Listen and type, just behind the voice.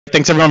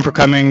Thanks everyone for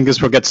coming.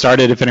 Guess we'll get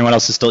started if anyone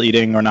else is still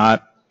eating or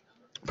not.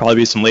 Probably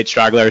be some late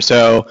stragglers.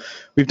 So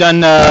we've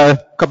done a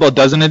couple of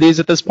dozen of these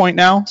at this point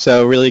now.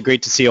 So really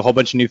great to see a whole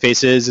bunch of new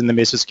faces in the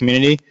Mesos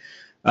community.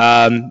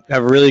 Have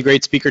a really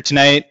great speaker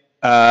tonight.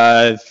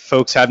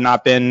 Folks have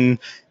not been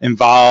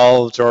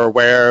involved or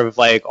aware of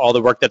like all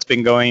the work that's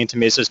been going into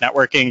Mesos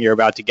networking. You're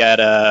about to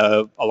get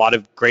a lot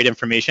of great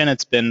information.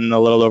 It's been a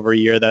little over a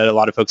year that a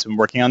lot of folks have been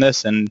working on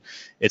this, and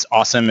it's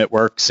awesome. It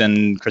works,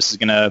 and Chris is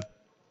going to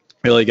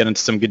really get into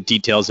some good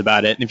details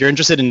about it. And if you're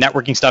interested in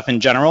networking stuff in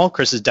general,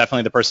 Chris is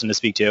definitely the person to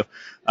speak to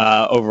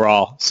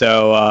overall.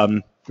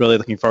 So really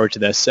looking forward to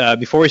this.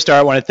 Before we start,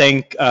 I want to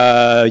thank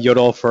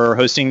Yodle for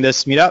hosting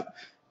this meetup,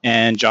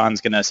 and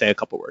John's going to say a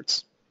couple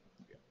words.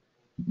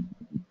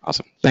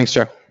 Awesome. Thanks,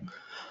 Joe.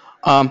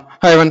 Hi,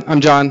 everyone. I'm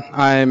John.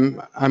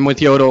 I'm with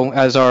Yodle,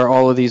 as are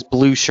all of these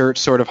blue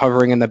shirts sort of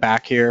hovering in the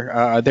back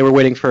here. They were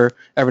waiting for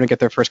everyone to get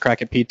their first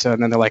crack at pizza,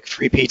 and then they're like,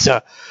 free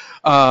pizza.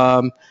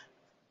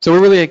 So we're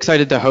really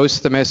excited to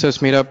host the Mesos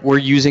meetup. We're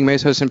using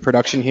Mesos in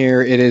production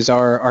here. It is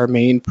our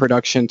main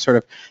production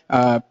sort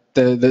of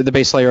the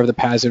base layer of the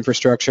PaaS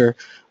infrastructure.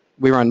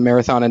 We run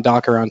Marathon and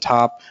Docker on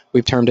top.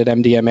 We've termed it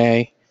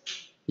MDMA.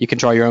 You can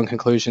draw your own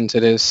conclusions.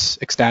 It is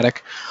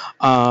ecstatic.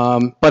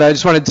 But I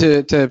just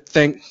wanted to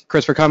thank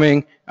Chris for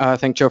coming,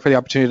 thank Joe for the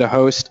opportunity to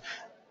host.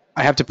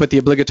 I have to put the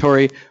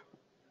obligatory,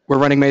 we're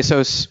running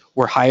Mesos.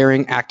 We're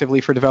hiring actively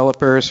for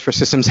developers, for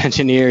systems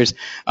engineers,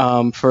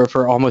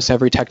 for almost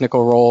every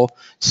technical role.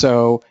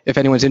 So if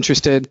anyone's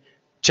interested,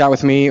 chat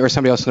with me or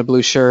somebody else in a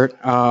blue shirt,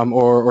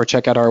 or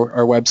check out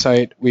our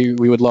website. We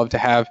would love to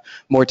have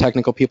more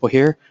technical people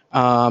here.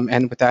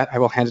 And with that, I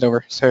will hand it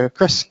over. So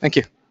Chris, thank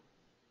you.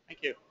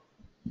 Thank you.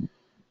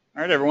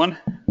 All right, everyone.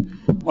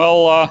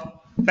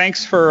 Well,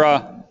 thanks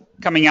for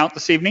coming out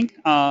this evening.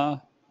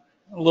 A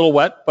little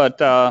wet,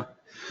 but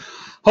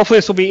hopefully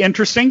this will be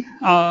interesting.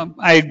 I'm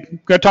going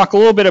to talk a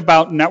little bit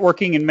about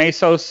networking in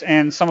Mesos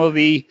and some of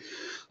the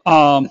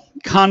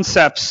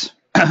concepts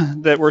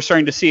that we're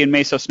starting to see in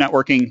Mesos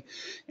networking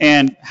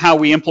and how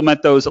we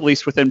implement those, at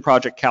least within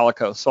Project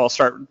Calico. So I'll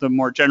start with the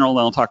more general,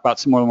 then I'll talk about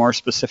some more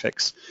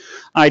specifics.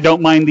 I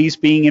don't mind these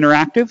being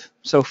interactive,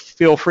 so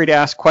feel free to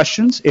ask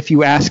questions. If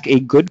you ask a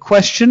good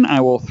question,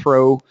 I will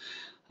throw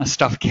a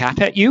stuffed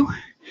cat at you.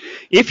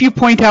 If you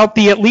point out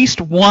the at least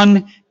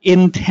one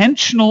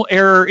intentional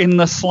error in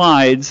the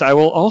slides, I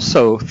will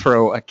also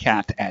throw a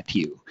cat at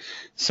you.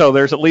 So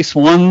there's at least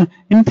one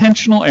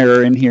intentional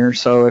error in here,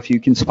 so if you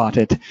can spot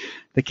it,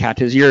 the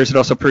cat is yours. It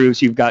also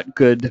proves you've got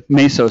good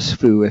Mesos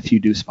foo if you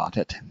do spot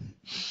it.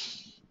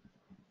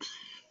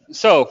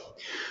 So,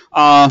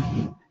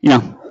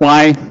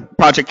 why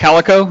Project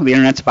Calico? The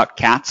internet's about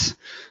cats,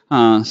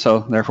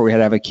 so therefore we had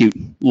to have a cute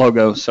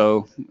logo,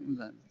 so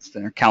it's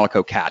their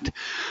Calico cat.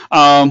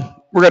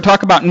 We're going to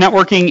talk about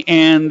networking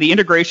and the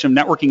integration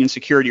of networking and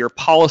security, or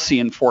policy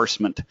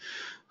enforcement.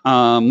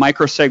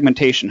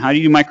 Microsegmentation. How do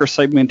you do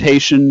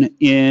microsegmentation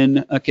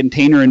in a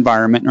container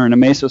environment or in a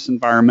Mesos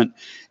environment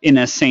in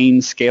a sane,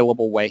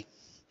 scalable way?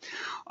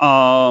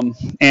 And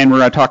we're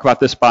going to talk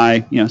about this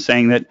by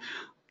saying that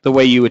the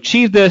way you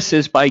achieve this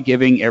is by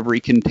giving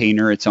every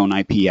container its own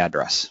IP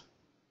address.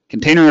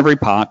 Container every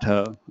pot.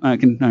 No,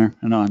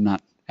 I'm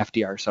not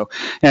FDR. So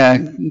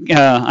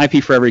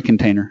IP for every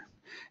container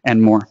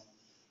and more.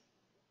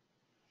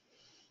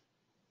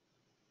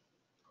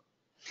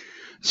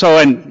 So,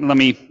 and let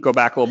me go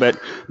back a little bit.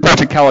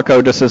 Project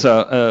Calico, just as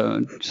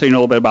so you know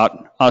a little bit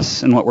about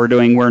us and what we're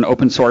doing. We're an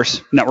open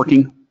source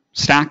networking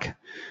stack.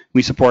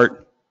 We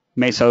support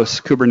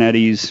Mesos,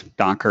 Kubernetes,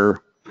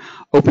 Docker,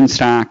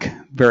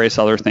 OpenStack, various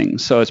other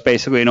things. So it's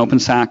basically an open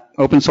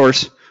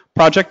source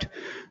project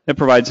that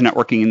provides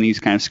networking in these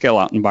kind of scale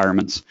out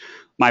environments.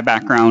 My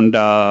background,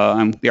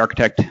 I'm the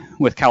architect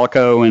with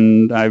Calico,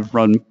 and I've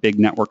run big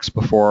networks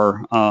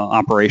before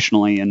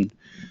operationally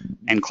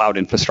and cloud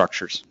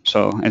infrastructures.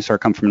 So I sort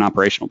of come from an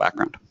operational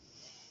background.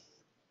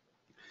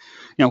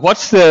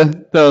 What's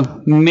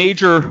the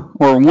major,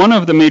 or one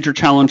of the major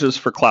challenges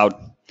for cloud?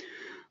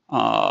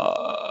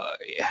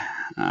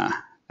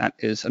 That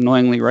is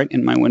annoyingly right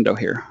in my window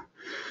here.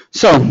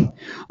 So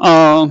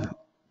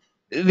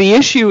the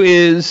issue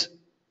is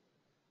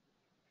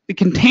the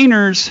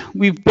containers.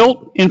 We've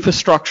built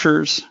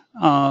infrastructures.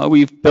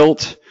 We've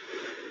built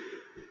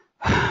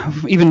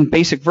even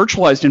basic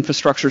virtualized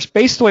infrastructures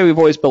based the way we've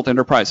always built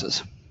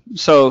enterprises.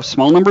 So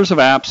small numbers of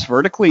apps,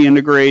 vertically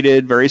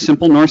integrated, very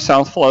simple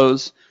north-south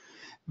flows,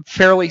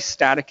 fairly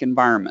static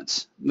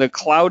environments. The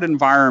cloud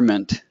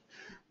environment,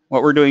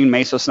 what we're doing in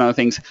Mesos and other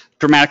things,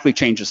 dramatically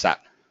changes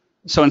that.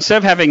 So instead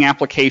of having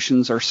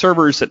applications or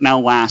servers that now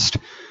last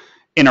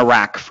in a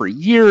rack for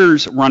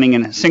years, running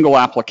in a single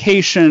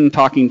application,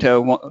 talking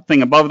to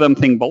thing above them,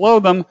 thing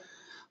below them,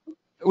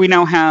 we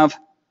now have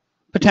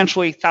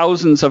potentially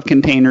thousands of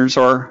containers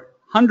or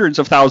hundreds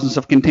of thousands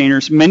of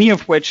containers, many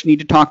of which need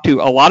to talk to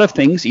a lot of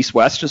things,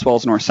 east-west as well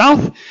as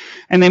north-south,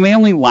 and they may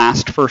only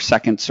last for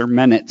seconds or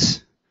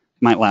minutes.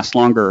 Might last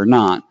longer or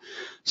not.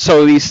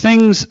 So these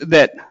things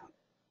that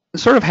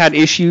sort of had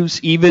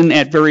issues even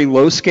at very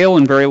low scale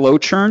and very low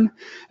churn.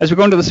 As we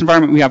go into this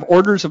environment, we have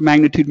orders of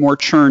magnitude more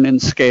churn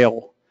and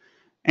scale,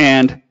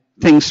 and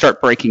things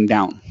start breaking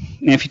down.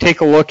 And if you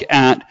take a look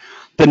at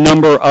the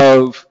number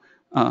of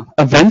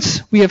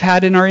events we have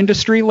had in our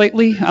industry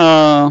lately,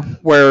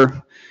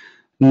 where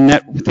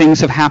things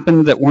have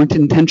happened that weren't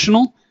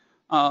intentional,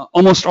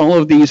 almost all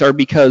of these are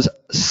because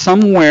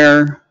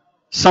somewhere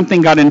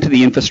something got into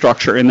the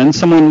infrastructure, and then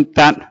someone,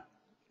 that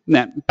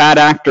bad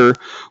actor,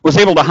 was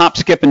able to hop,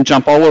 skip, and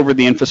jump all over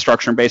the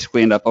infrastructure and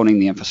basically end up owning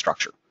the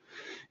infrastructure.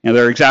 Now,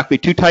 there are exactly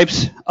two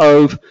types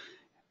of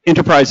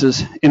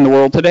enterprises in the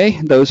world today: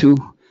 those who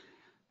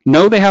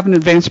know they have an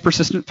advanced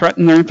persistent threat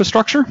in their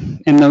infrastructure,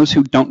 and those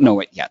who don't know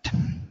it yet.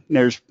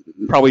 There's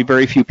probably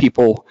very few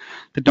people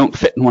that don't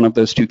fit in one of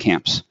those two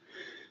camps.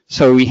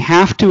 So we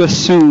have to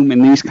assume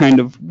in these kind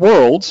of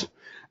worlds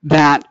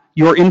that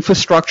your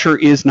infrastructure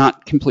is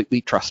not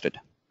completely trusted.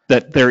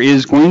 That there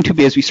is going to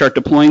be, as we start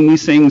deploying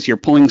these things, you're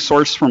pulling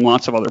source from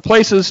lots of other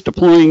places,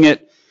 deploying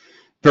it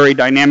very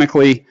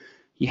dynamically.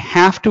 You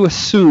have to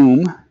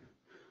assume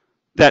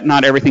that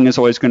not everything is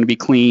always going to be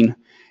clean.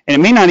 And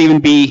it may not even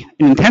be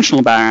an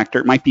intentional bad actor.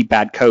 It might be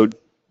bad code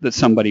that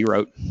somebody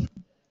wrote.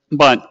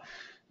 But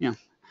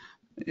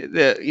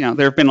there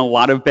have been a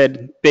lot of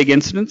big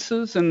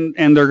incidences,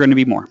 and there are going to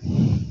be more.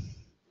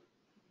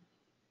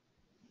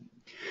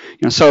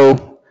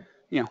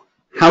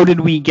 How did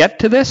we get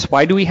to this?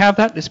 Why do we have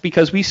that? It's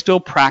because we still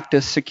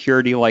practice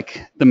security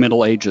like the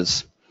Middle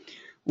Ages,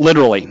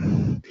 literally.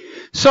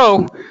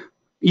 So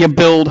you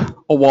build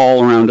a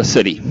wall around a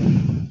city.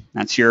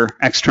 That's your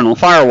external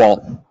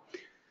firewall.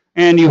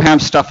 And you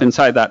have stuff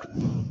inside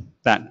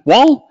that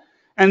wall,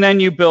 and then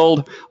you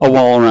build a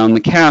wall around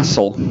the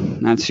castle.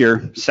 That's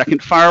your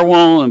second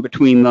firewall, and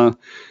between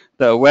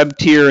the web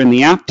tier and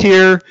the app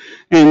tier,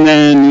 and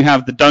then you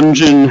have the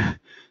dungeon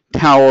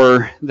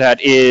tower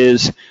that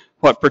is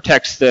what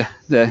protects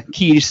the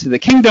keys to the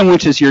kingdom,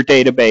 which is your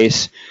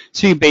database.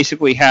 So you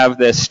basically have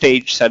this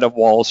staged set of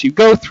walls you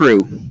go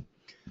through.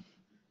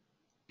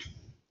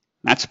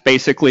 That's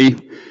basically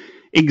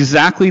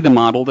exactly the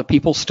model that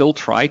people still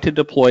try to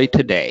deploy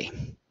today.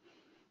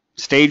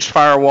 Staged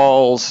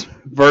firewalls,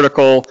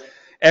 vertical,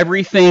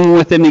 everything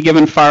within a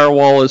given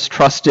firewall is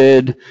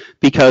trusted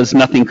because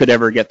nothing could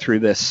ever get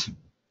through this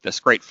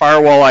great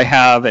firewall I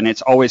have, and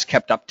it's always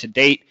kept up to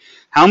date.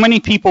 How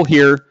many people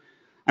here,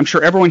 I'm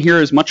sure everyone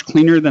here is much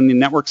cleaner than the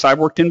networks I've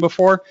worked in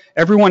before.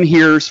 Everyone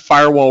here's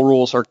firewall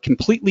rules are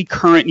completely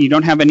current, and you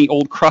don't have any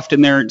old cruft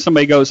in there, and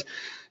somebody goes,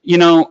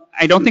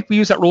 I don't think we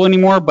use that rule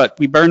anymore, but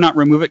we better not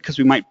remove it because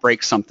we might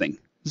break something.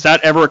 Is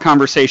that ever a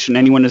conversation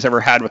anyone has ever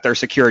had with their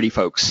security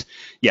folks?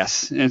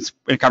 Yes, it's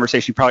a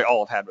conversation you probably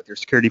all have had with your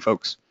security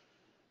folks.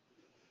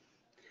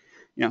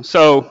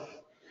 So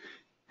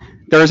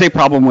there is a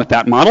problem with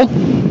that model.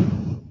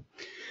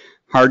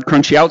 Hard,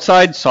 crunchy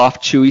outside,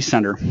 soft, chewy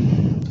center.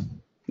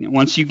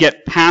 Once you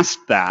get past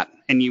that,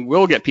 and you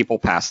will get people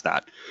past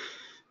that,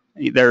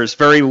 there's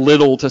very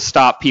little to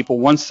stop people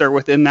once they're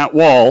within that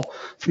wall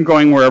from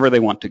going wherever they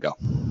want to go.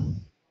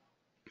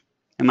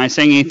 Am I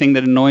saying anything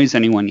that annoys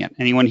anyone yet?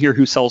 Anyone here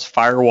who sells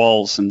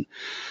firewalls and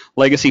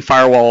legacy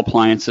firewall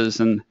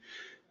appliances, and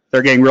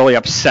they're getting really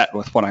upset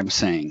with what I'm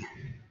saying?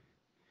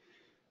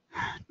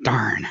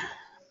 Darn.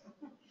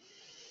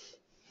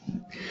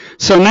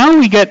 So now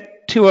we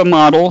get to a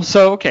model.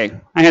 So, okay,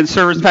 I had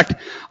servers. In fact,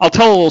 I'll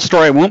tell a little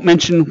story. I won't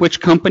mention which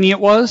company it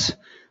was.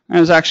 I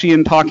was actually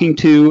in talking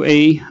to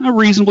a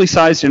reasonably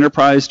sized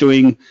enterprise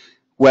doing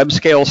web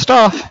scale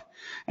stuff,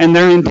 and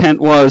their intent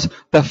was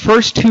the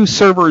first two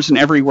servers in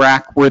every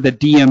rack were the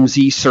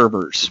DMZ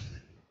servers.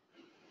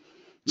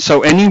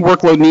 So any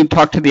workload need to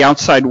talk to the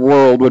outside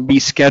world would be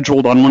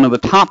scheduled on one of the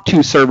top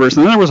two servers,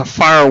 and then there was a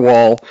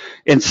firewall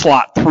in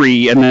slot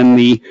 3, and then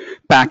the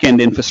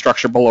back-end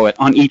infrastructure below it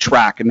on each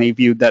rack, and they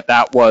viewed that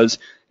that was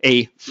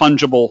a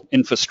fungible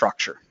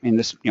infrastructure. And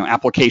this,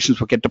 applications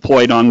would get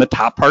deployed on the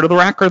top part of the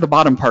rack or the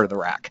bottom part of the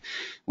rack.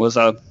 It was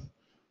a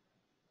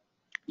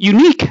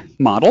unique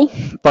model,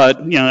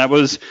 but that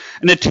was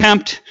an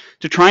attempt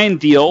to try and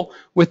deal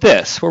with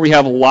this, where we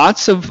have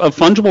lots of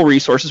fungible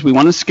resources. We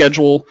want to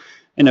schedule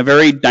in a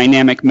very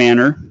dynamic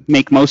manner,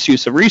 make most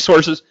use of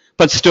resources,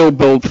 but still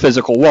build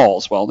physical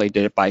walls. Well, they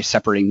did it by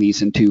separating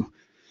these into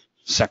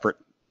separate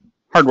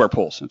hardware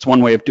pools. It's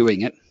one way of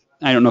doing it.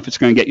 I don't know if it's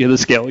going to get you the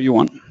scale you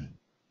want.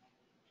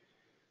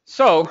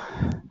 So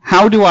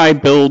how do I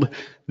build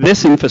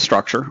this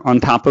infrastructure on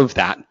top of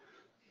that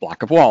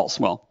block of walls?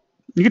 Well,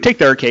 you can take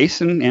their case,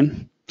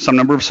 and some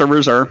number of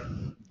servers are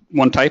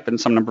one type and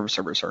some number of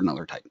servers are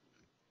another type.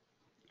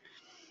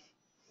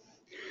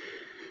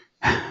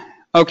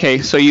 Okay,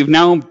 so you've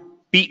now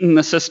beaten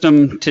the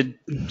system to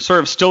sort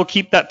of still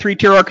keep that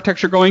 3-tier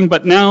architecture going,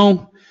 but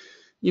now,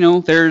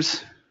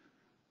 there's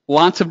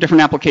lots of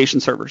different application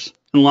servers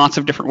and lots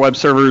of different web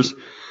servers,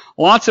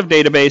 lots of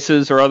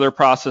databases or other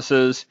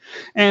processes,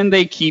 and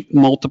they keep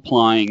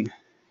multiplying.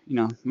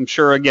 I'm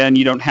sure, again,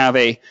 you don't have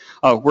where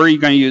are you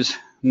going to use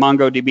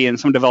MongoDB, and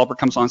some developer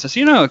comes along and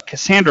says,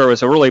 Cassandra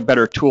is a really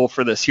better tool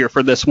for this here,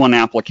 for this one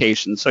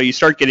application. So you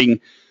start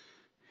getting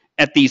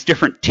at these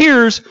different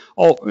tiers,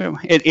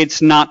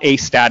 it's not a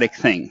static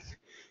thing.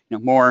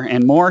 More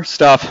and more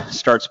stuff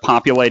starts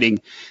populating.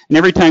 And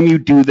every time you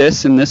do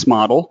this in this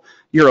model,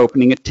 you're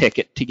opening a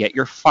ticket to get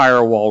your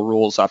firewall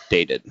rules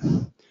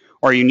updated.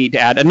 Or you need to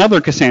add another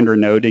Cassandra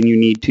node and you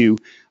need to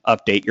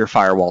update your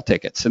firewall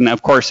tickets. And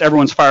of course,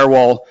 everyone's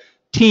firewall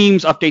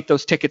teams update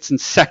those tickets in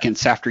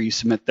seconds after you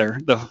submit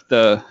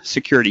the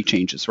security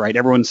changes, right?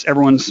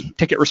 Everyone's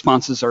ticket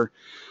responses are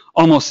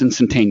almost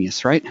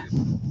instantaneous, right?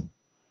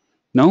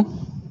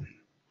 No?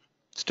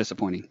 It's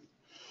disappointing.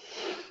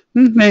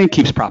 And it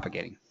keeps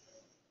propagating.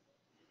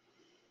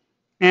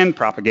 And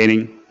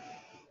propagating.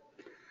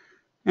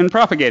 And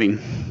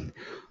propagating.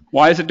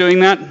 Why is it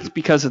doing that? It's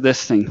because of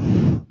this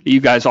thing that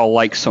you guys all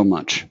like so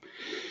much.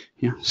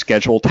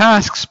 Schedule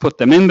tasks, put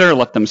them in there,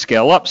 let them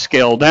scale up,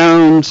 scale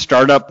down,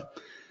 start up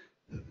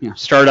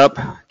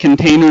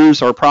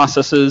containers or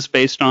processes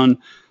based on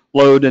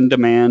load and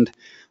demand.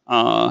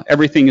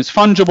 Everything is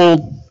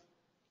fungible.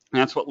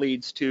 That's what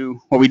leads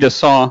to what we just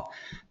saw.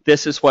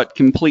 This is what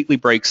completely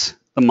breaks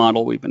the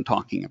model we've been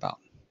talking about.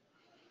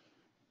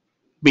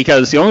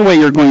 Because the only way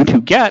you're going to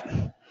get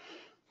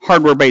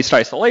hardware-based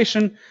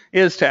isolation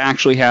is to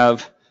actually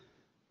have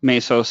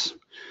Mesos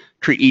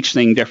treat each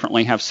thing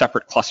differently, have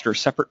separate clusters,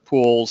 separate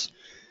pools.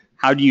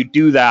 How do you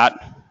do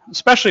that,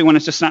 especially when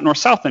it's just not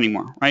north-south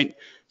anymore, right?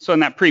 So in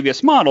that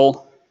previous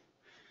model,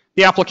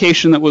 the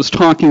application that was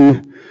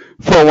talking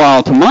for a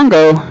while to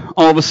Mongo,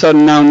 all of a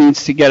sudden now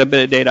needs to get a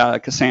bit of data out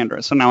of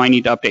Cassandra. So now I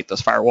need to update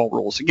those firewall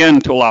rules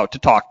again to allow it to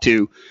talk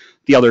to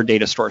the other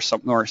data store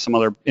or some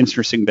other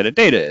interesting bit of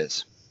data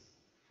is.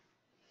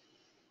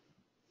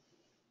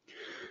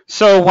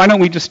 So why don't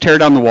we just tear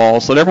down the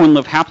walls, let everyone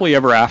live happily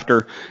ever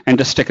after, and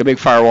just stick a big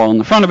firewall in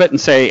the front of it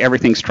and say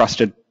everything's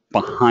trusted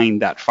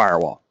behind that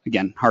firewall.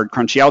 Again, hard,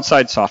 crunchy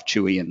outside, soft,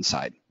 chewy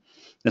inside.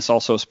 This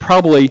also is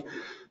probably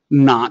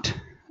not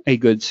a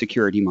good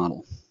security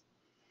model.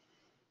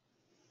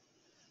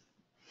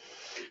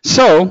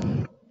 So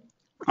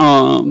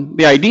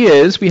the idea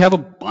is we have a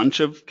bunch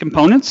of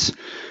components.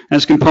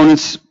 As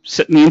components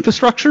sit in the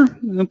infrastructure,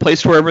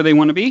 placed wherever they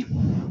want to be.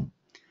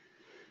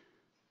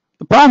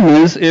 The problem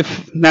is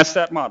if that's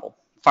that model,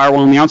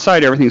 firewall on the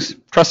outside, everything's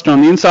trusted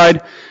on the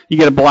inside, you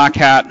get a black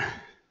hat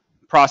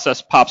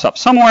process pops up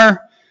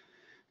somewhere,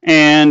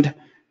 and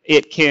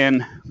it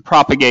can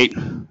propagate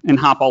and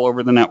hop all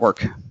over the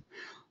network.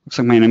 Looks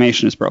like my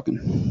animation is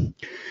broken.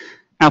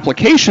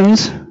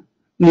 Applications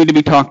need to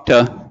be talked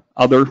to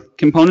other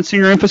components in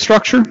your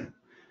infrastructure.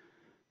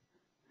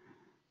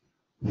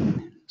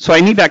 So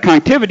I need that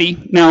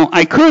connectivity. Now,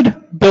 I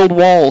could build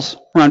walls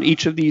around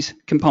each of these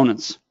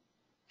components.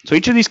 So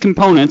each of these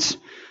components,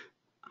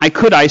 I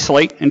could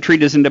isolate and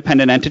treat as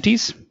independent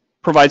entities,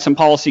 provide some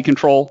policy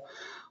control,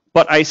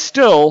 but I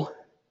still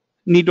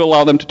need to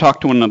allow them to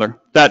talk to one another.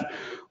 That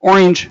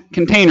orange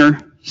container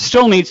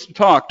still needs to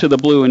talk to the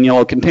blue and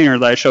yellow container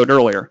that I showed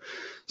earlier.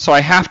 So I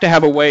have to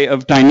have a way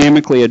of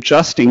dynamically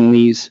adjusting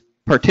these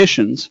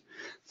partitions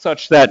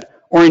such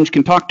that orange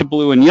can talk to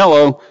blue and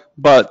yellow,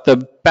 but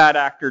the bad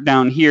actor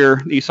down here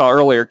that you saw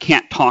earlier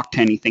can't talk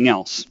to anything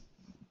else.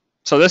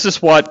 So this is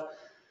what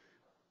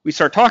we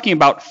start talking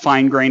about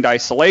fine-grained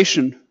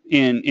isolation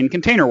in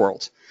container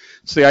worlds.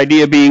 So the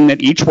idea being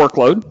that each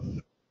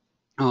workload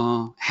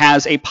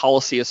has a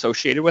policy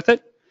associated with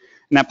it,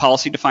 and that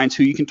policy defines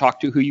who you can talk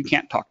to, who you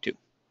can't talk to.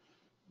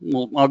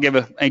 I'll give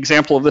an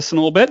example of this in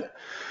a little bit,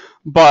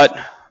 but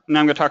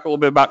now I'm going to talk a little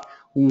bit about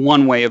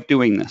one way of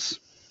doing this.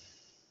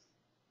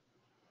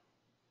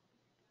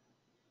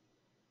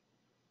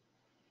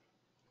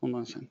 Hold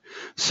on a second.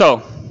 So,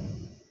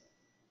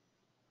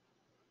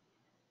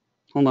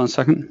 hold on a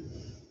second.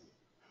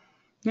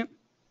 Yep.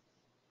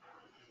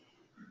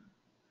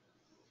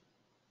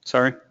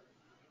 Sorry.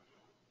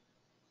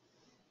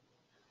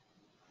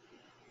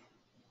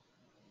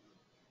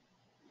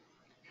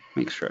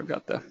 Make sure I've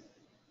got the.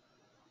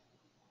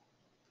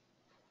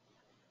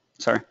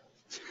 Sorry.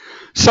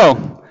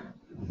 So,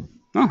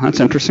 oh, that's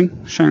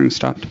interesting. Sharing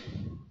stopped.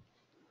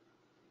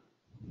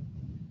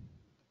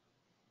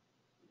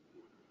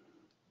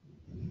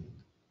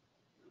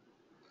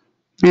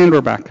 And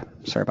we're back.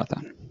 Sorry about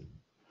that.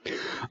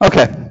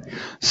 Okay,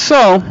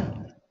 so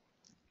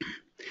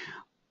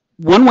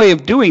one way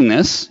of doing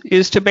this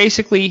is to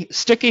basically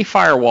stick a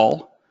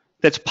firewall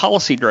that's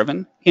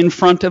policy-driven in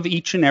front of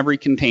each and every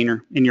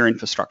container in your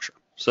infrastructure.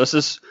 So this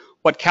is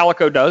what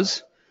Calico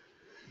does.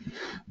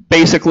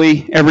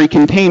 Basically, every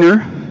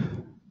container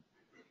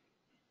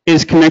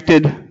is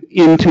connected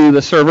into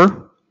the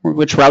server,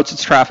 which routes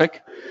its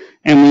traffic,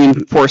 and we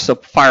enforce a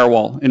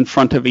firewall in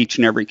front of each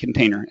and every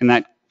container. And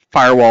that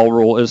firewall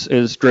rule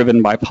is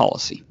driven by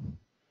policy.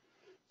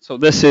 So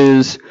this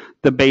is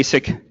the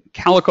basic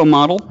Calico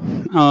model.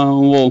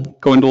 We'll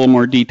go into a little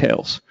more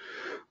details.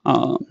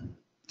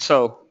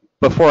 So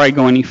before I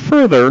go any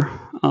further,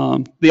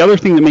 the other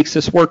thing that makes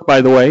this work,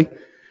 by the way,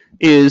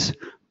 is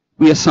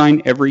we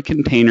assign every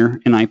container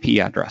an IP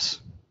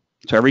address.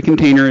 So every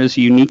container is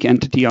a unique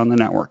entity on the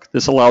network.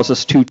 This allows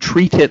us to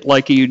treat it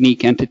like a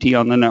unique entity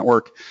on the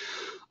network,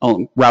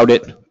 route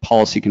it,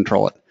 policy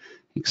control it.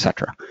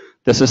 etc.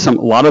 This is a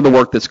lot of the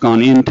work that's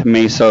gone into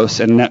Mesos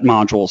and net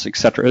modules,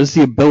 etc. is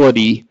the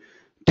ability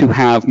to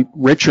have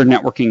richer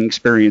networking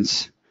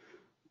experience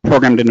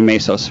programmed into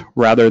Mesos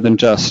rather than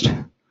just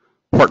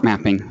port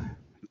mapping.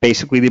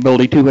 Basically the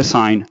ability to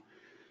assign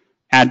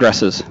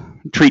addresses,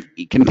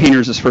 treat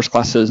containers as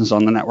first-class citizens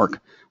on the network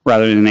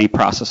rather than a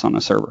process on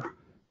a server.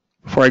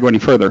 Before I go any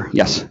further,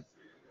 yes?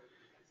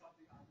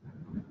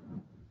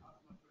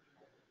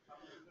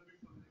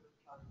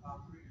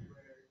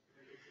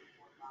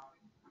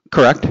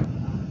 Correct.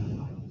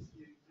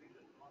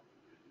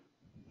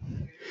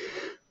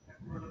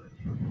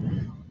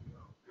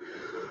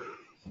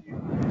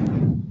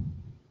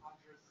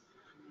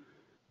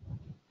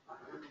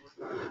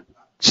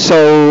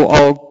 So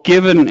I'll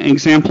give an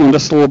example in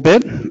just a little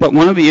bit, but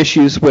one of the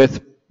issues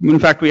with, in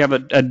fact, we have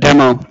a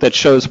demo that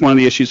shows one of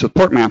the issues with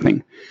port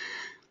mapping.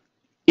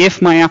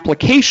 If my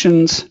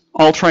applications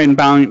all try and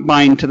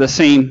bind to the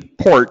same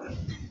port,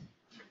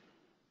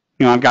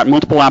 you know, I've got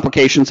multiple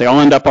applications, they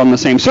all end up on the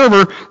same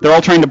server, they're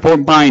all trying to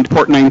bind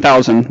port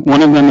 9000.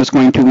 One of them is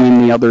going to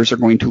win, the others are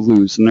going to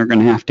lose, and they're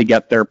going to have to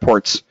get their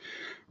ports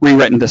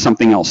rewritten to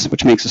something else,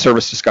 which makes a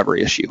service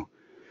discovery issue.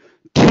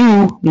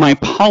 Two, my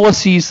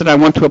policies that I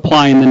want to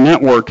apply in the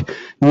network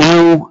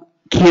now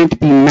can't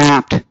be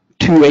mapped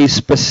to a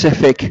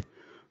specific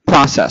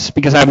process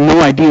because I have no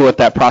idea what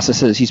that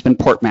process is. He's been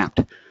port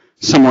mapped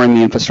somewhere in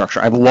the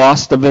infrastructure. I've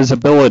lost the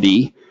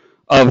visibility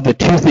of the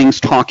two things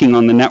talking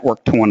on the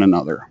network to one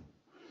another.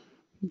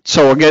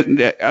 So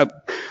again,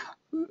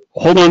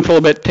 hold on for a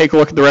little bit, take a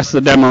look at the rest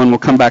of the demo, and we'll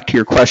come back to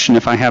your question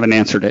if I haven't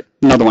answered it.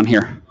 Another one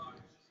here.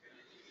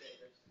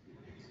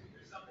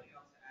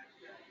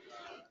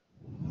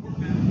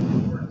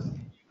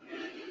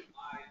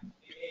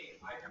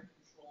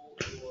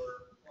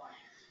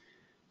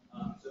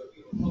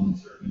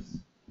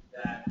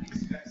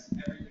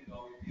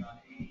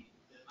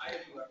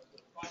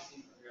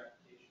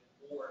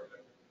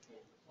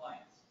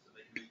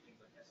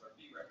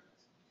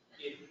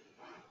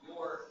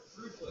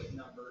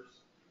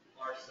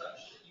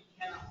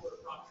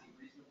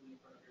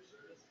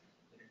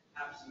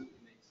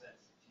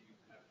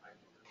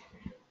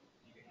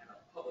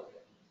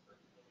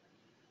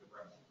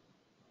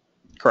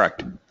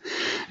 Correct.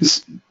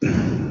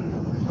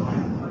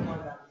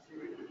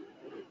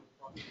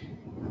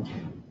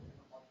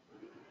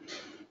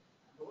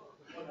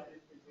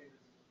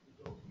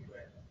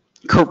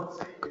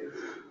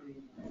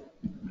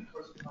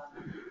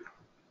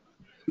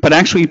 But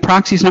actually,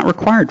 proxy is not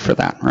required for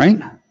that, right?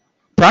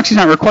 Proxy is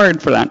not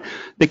required for that.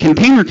 The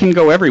container can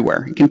go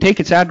everywhere. It can take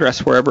its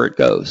address wherever it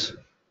goes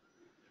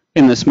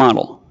in this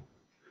model,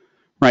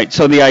 right?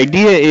 So the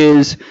idea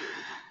is,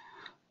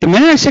 the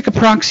minute I stick a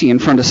proxy in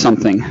front of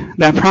something,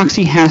 that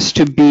proxy has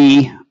to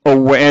be,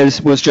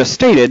 as was just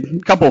stated, a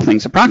couple of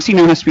things. The proxy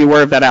now has to be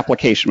aware of that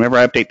application. Whenever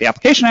I update the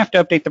application, I have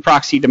to update the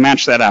proxy to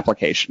match that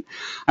application.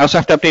 I also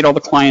have to update all the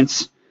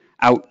clients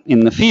out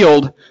in the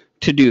field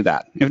to do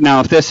that.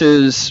 If this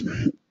is,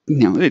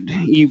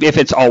 if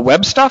it's all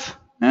web stuff,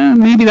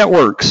 maybe that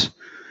works.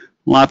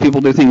 A lot of people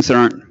do things that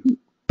aren't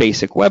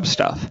basic web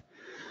stuff.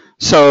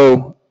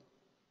 So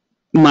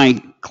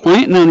my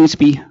client now needs to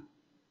be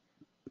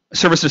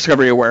service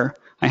discovery aware.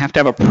 I have to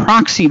have a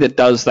proxy that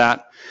does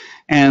that,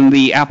 and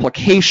the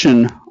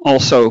application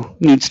also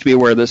needs to be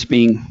aware of this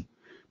being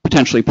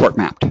potentially port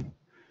mapped.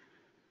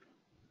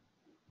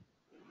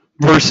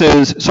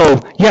 Versus, so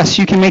yes,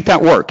 you can make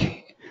that work.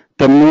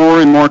 The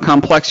more and more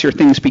complex your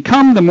things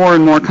become, the more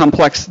and more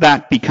complex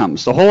that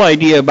becomes. The whole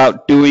idea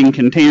about doing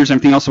containers and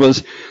everything else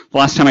was, the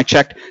last time I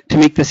checked, to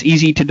make this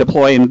easy to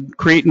deploy and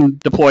create and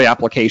deploy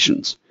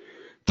applications.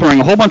 Throwing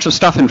a whole bunch of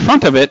stuff in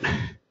front of it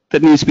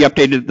that needs to be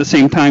updated at the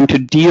same time to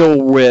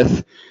deal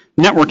with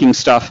networking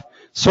stuff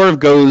sort of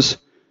goes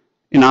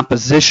in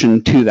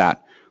opposition to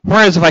that.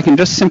 Whereas if I can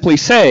just simply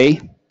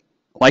say,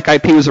 like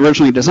IP was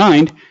originally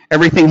designed,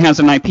 everything has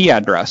an IP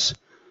address,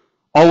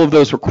 all of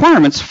those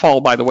requirements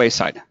fall by the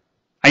wayside.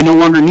 I no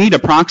longer need a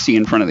proxy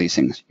in front of these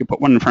things. You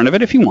put one in front of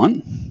it if you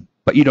want,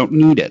 but you don't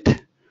need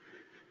it.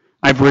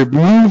 I've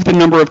removed the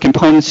number of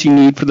components you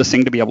need for this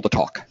thing to be able to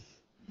talk.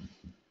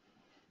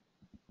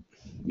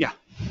 Yeah.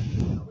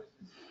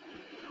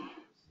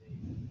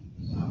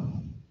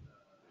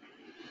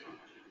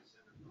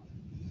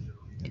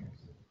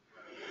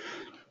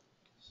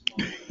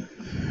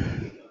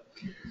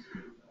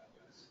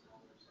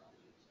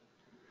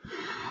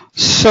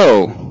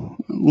 So,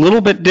 a little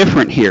bit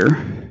different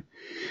here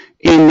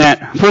in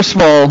that, first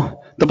of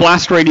all, the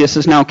blast radius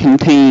is now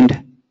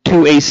contained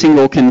to a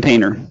single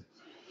container.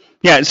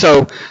 Yeah,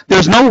 so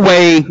there's no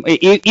way,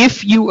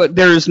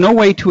 there's no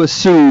way to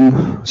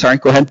assume, sorry,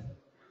 go ahead.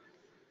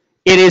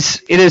 It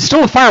is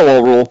still a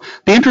firewall rule.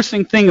 The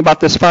interesting thing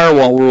about this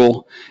firewall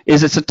rule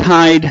is it's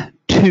tied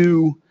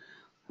to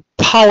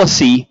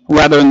policy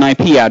rather than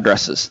IP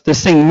addresses.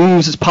 This thing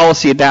moves as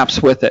policy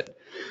adapts with it.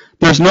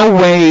 There's no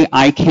way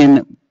I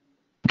can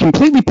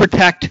completely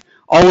protect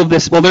all of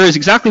this. Well, there is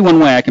exactly one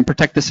way I can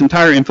protect this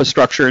entire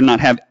infrastructure and not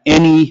have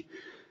anything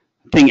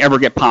ever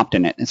get popped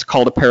in it. It's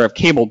called a pair of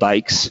cable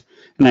dikes.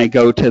 and I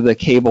go to the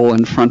cable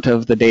in front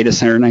of the data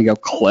center, and I go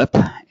clip,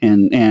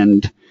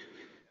 and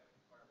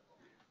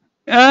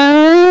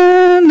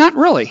not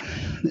really.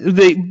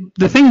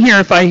 The thing here,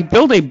 if I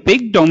build a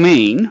big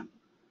domain,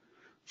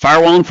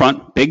 firewall in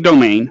front, big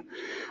domain,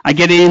 I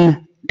get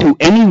in to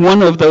any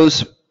one of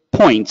those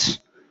points,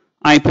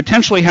 I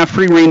potentially have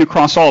free reign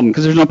across all of them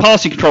because there's no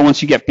policy control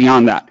once you get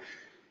beyond that.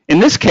 In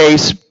this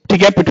case, to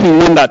get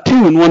between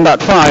 1.2 and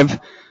 1.5,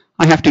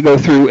 I have to go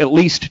through at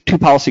least 2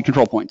 policy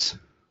control points.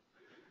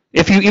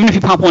 Even if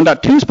you pop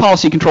 1.2's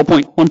policy control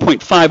point,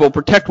 1.5 will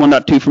protect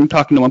 1.2 from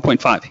talking to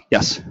 1.5.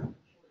 Yes?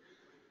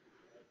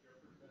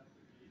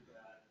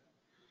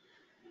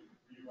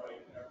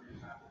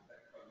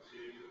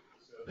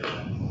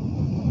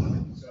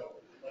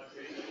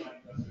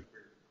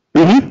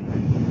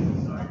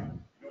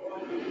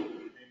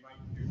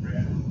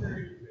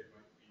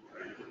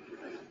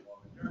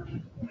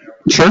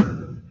 Sure.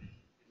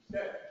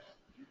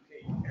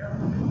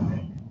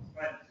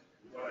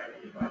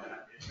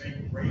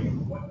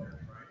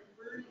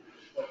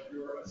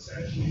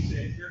 Essentially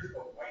saying, here's the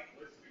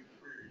whitelisted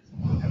queries,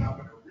 and I'm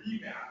going to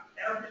remap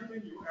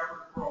everything you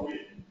ever throw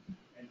in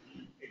and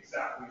be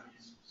exactly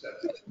these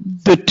sets.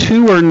 The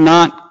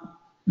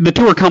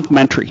two are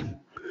complementary.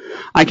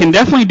 I can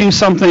definitely do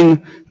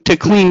something to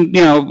clean,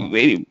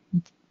 the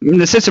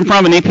system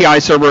from an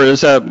API server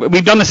is,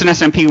 we've done this in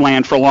SNMP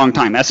land for a long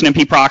time,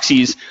 SNMP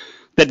proxies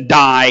that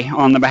die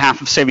on the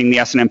behalf of saving the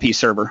SNMP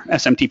server,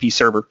 SMTP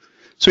server.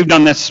 So we've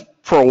done this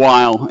for a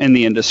while in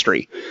the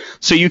industry.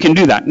 So you can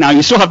do that. Now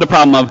you still have the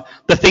problem of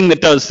the thing that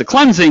does the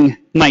cleansing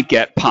might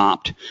get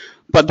popped,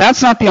 but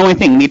that's not the only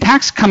thing. The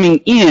attacks coming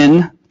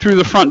in through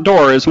the front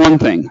door is one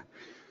thing.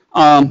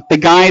 The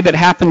guy that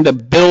happened to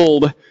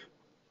build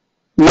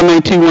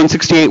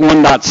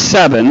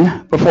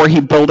 192.168.1.7, before he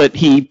built it,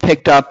 he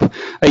picked up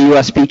a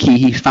USB key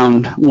he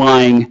found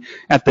lying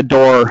at the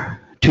door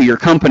to your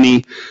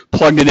company,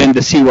 plugged it in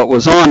to see what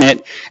was on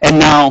it, and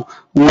now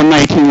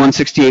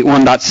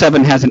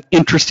 192.168.1.7 has an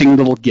interesting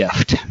little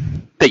gift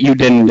that you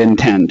didn't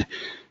intend.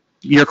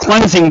 Your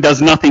cleansing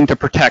does nothing to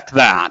protect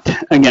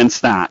that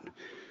against that.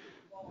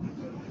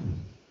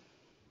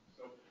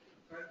 So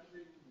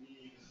cleansing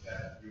means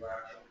that you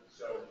actually,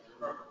 so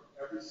remember,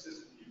 every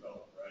system you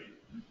build, right?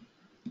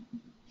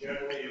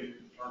 Generally in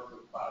terms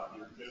of cloud,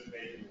 you're just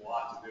making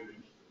lots of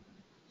images.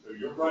 So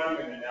you're running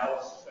an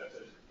analysis that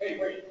says, hey,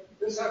 wait,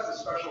 this has a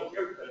special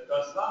gift that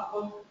does not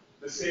look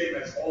the same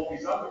as all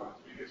these other ones,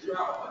 because you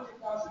have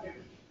 100,000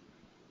 images.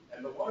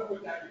 And the one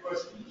with that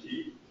USB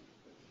key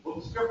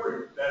looks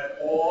different than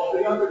all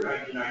the other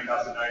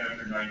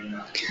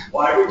 99,999.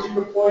 Why would you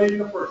deploy it in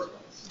the first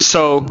place?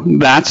 So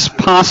that's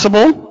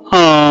possible.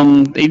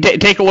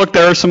 Take a look.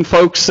 There are some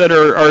folks that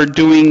are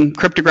doing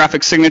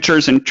cryptographic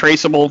signatures and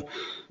traceable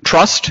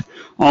trust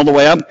all the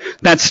way up.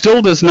 That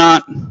still does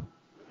not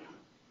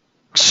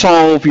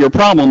solve your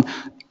problem.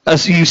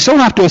 You still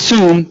have to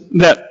assume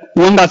that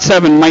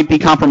 1.7 might be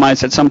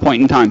compromised at some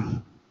point in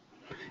time.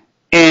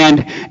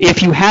 And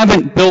if you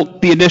haven't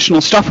built the additional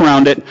stuff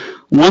around it,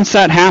 once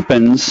that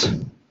happens,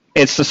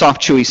 it's the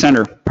soft, chewy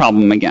center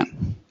problem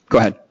again. Go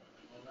ahead.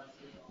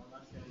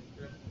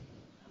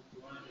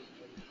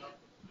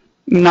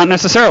 Not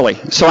necessarily.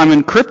 So I'm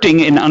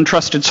encrypting an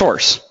untrusted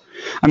source.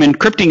 I'm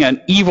encrypting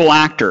an evil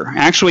actor.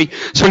 Actually,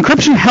 so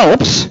encryption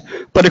helps,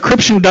 but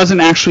encryption doesn't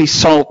actually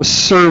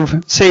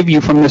save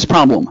you from this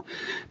problem.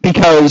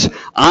 Because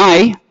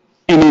I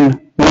am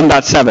in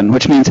 1.7,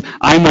 which means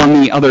I'm on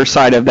the other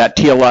side of that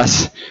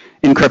TLS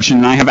encryption,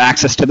 and I have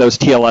access to those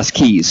TLS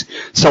keys.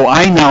 So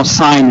I now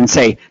sign and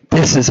say,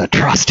 this is a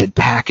trusted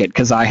packet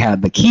because I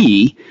had the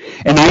key,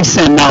 and I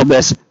send now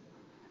this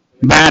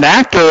bad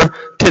actor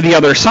to the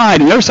other side,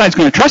 and the other side's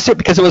going to trust it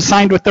because it was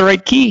signed with the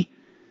right key,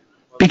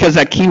 because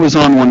that key was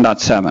on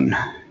 1.7.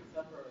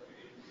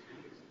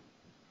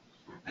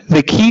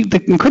 The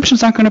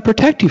encryption's not going to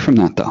protect you from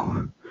that,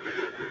 though.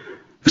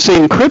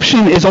 So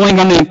encryption is only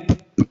going to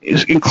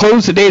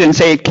enclose the data and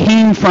say it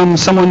came from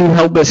someone who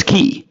held this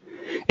key.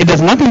 It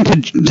does nothing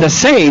to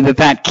say that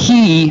that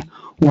key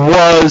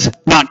was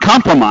not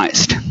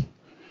compromised,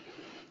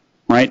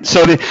 right?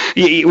 So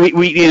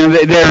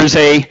there's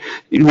a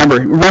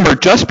remember.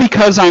 Just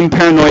because I'm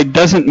paranoid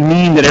doesn't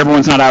mean that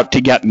everyone's not out to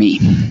get me.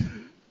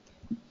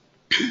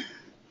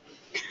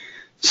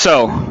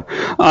 So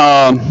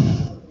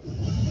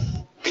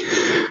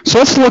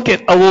let's look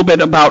at a little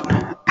bit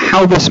about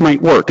how this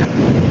might work.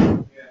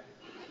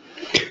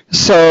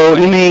 So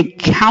in a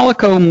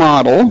Calico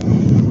model,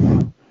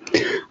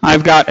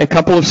 I've got a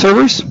couple of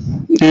servers,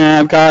 and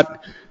I've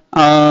got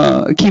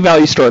a key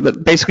value store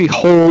that basically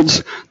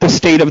holds the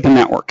state of the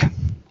network.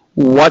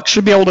 What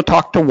should be able to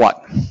talk to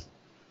what?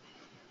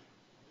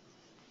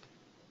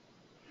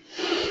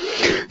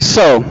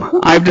 So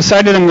I've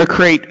decided I'm going to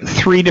create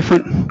 3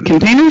 different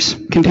containers,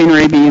 container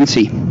A, B, and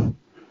C. And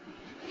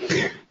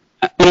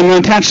I'm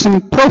going to attach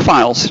some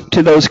profiles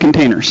to those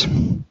containers.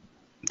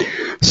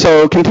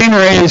 So container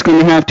A is going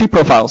to have 2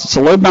 profiles. It's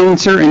a load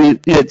balancer, and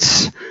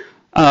it's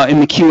in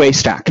the QA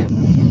stack.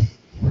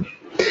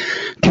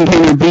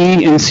 Container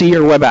B and C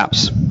are web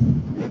apps.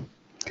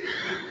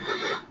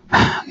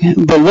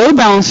 The load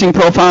balancing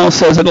profile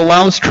says it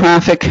allows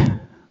traffic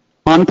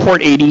on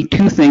port 80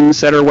 to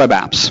things that are web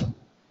apps.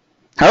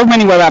 However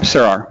many web apps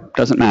there are,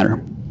 doesn't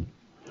matter.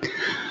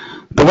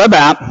 The web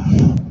app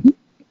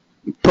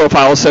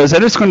profile says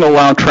that it's going to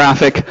allow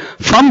traffic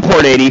from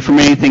port 80 from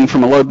anything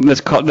from a load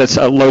that's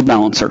a load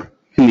balancer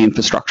in the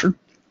infrastructure.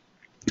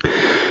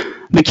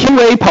 The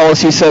QA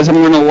policy says I'm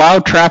going to allow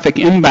traffic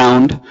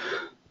inbound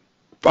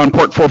on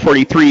port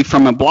 443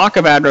 from a block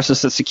of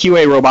addresses that's the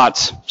QA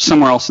robots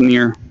somewhere else in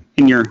your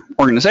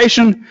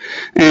organization,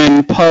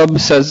 and pub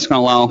says it's going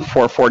to allow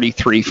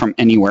 443 from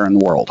anywhere in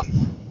the world.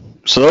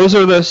 So those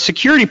are the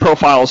security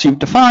profiles you've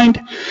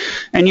defined,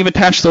 and you've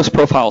attached those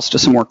profiles to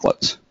some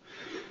workloads.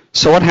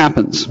 So what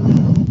happens?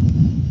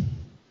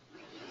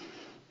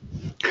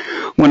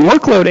 When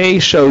workload A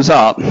shows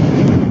up,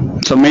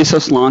 so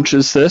Mesos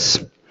launches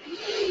this,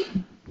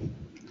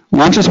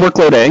 launches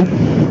workload A,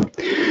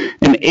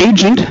 an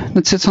agent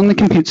that sits on the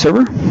compute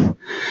server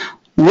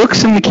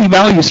looks in the key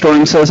value store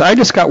and says, I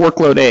just got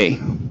workload A.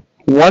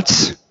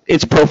 What's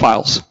its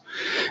profiles?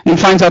 And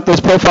finds out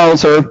those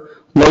profiles are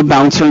load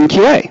balancer and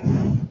QA.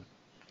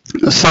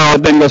 So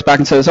it then goes back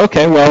and says,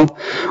 okay, well,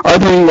 are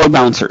there any load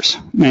balancers?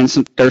 And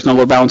there's no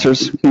load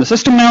balancers in the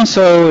system now,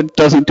 so it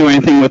doesn't do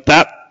anything with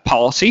that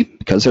policy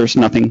because there's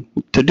nothing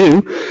to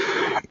do.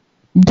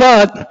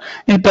 But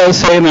it does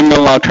say I'm going to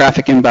allow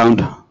traffic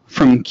inbound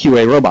from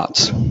QA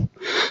robots.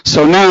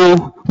 So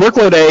now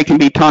workload A can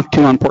be talked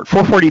to on port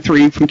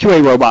 443 from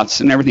QA robots,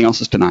 and everything else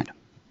is denied.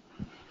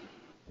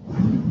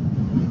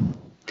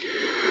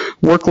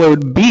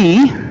 Workload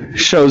B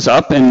shows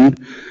up,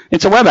 and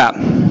it's a web app.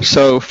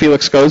 So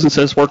Felix goes and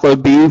says,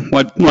 workload B,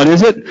 what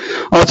is it?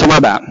 Oh, it's a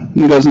web app.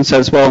 He goes and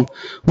says, well,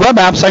 web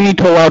apps, I need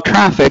to allow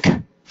traffic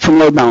from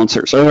load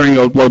balancers. Are there any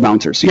load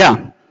balancers?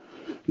 Yeah.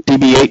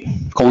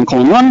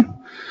 DB8::1.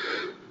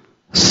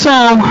 So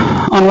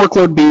on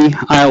workload B,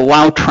 I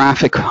allow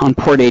traffic on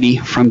port 80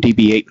 from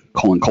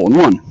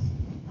DB8::1.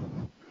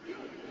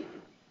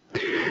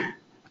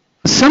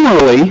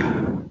 Similarly,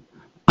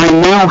 I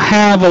now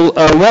have a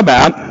web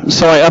app,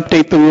 so I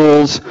update the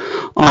rules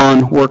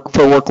on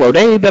for workload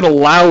A that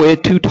allow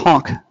it to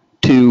talk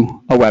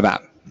to a web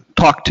app,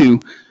 talk to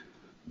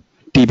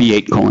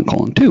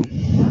DB8::2.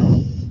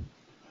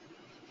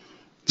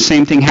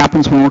 Same thing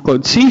happens when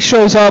workload C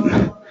shows up.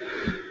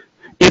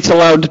 It's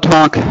allowed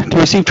to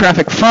receive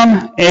traffic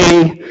from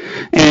A,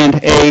 and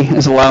A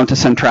is allowed to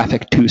send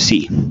traffic to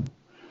C.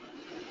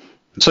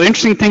 So the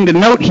interesting thing to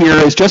note here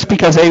is just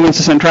because A wants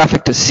to send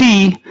traffic to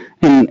C,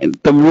 and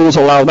the rules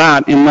allow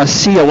that, unless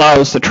C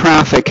allows the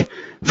traffic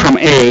from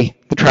A,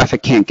 the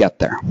traffic can't get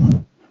there.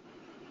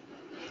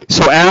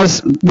 So as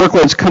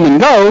workloads come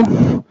and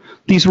go,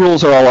 these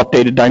rules are all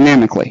updated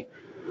dynamically.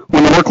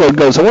 When the workload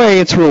goes away,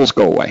 its rules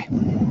go away.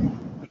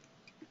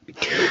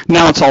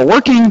 Now it's all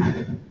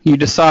working. You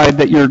decide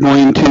that you're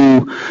going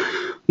to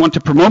want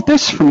to promote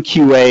this from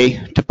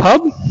QA to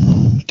prod.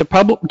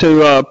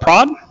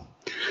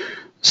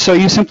 So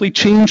you simply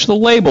change the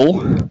label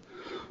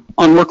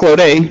on workload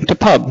A to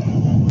pub.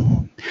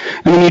 And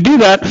when you do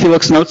that,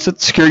 Felix notes that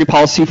the security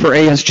policy for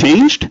A has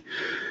changed,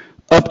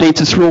 updates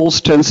its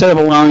rules to, instead of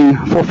allowing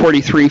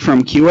 443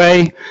 from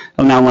QA, it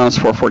now allows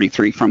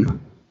 443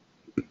 from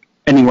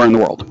anywhere in the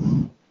world.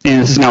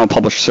 And this is now a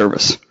published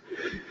service.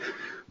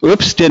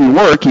 Oops, didn't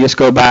work. You just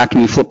go back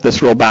and you flip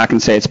this rule back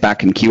and say it's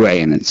back in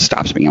QA, and it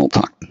stops being able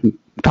to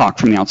talk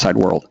from the outside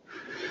world.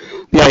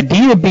 The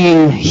idea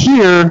being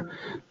here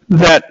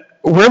that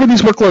wherever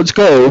these workloads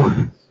go,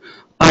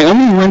 I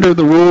only render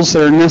the rules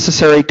that are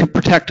necessary to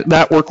protect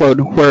that workload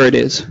where it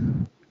is,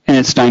 and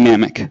it's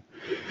dynamic.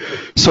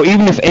 So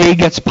even if A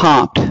gets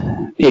popped,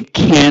 it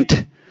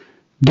can't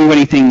do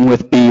anything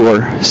with B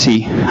or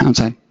C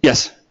outside.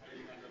 Yes?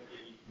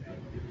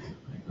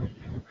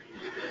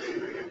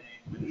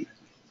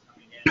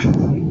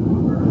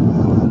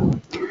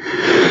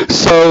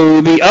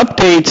 So the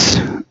updates,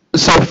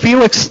 so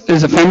Felix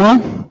is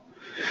ephemeral.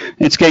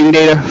 It's getting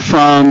data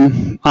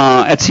from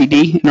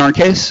etcd, in our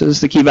case,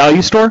 is the key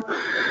value store.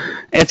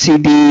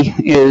 etcd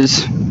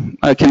is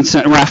a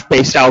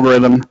RAF-based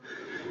algorithm.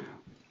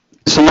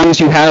 So long as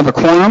you have a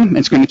quorum,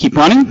 it's going to keep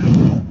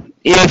running.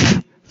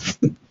 If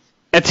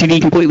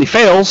etcd completely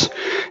fails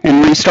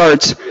and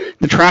restarts,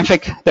 the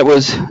traffic that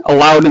was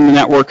allowed in the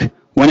network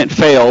when it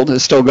failed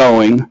is still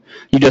going.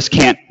 You just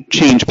can't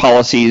change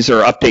policies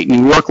or update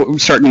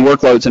start new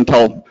workloads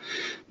until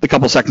the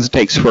couple seconds it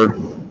takes for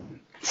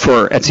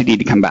etcd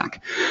to come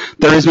back.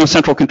 There is no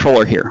central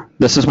controller here.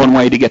 This is one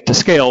way to get to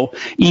scale.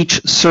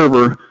 Each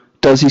server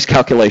does these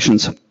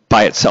calculations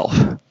by itself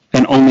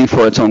and only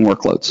for its own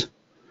workloads.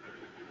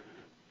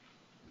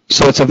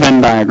 So it's a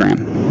Venn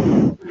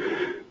diagram.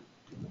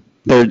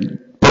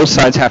 Both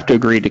sides have to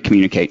agree to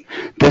communicate.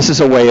 This is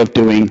a way of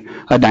doing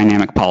a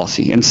dynamic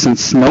policy. And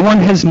since no one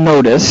has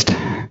noticed,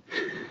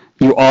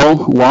 you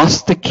all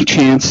lost the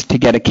chance to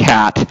get a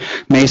cat.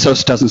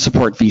 Mesos doesn't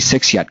support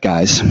v6 yet,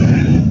 guys.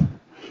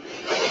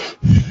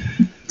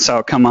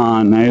 So come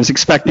on, I was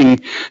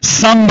expecting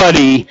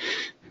somebody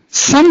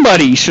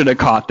should have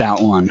caught that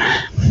one.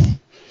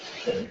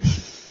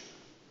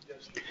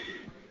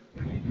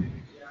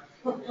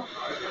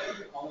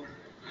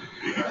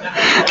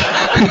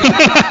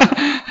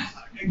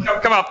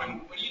 Come up.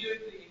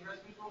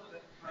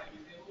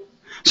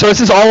 So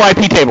this is all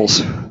IP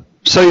tables.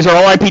 So these are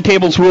all IP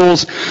tables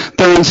rules.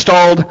 They're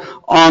installed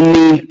on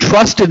the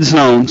trusted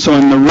zone, so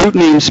in the root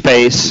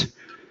namespace,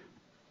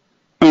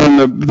 on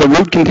the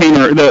root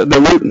container,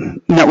 the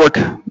root network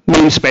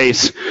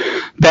namespace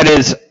that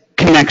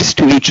connects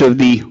to each of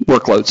the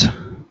workloads,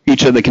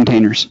 each of the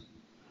containers.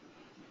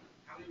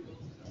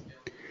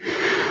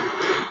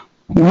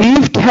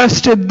 We've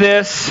tested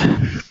this.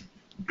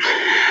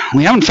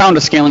 We haven't found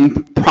a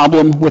scaling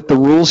problem with the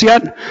rules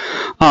yet.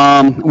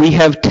 We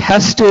have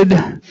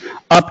tested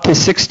up to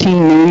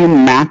 16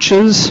 million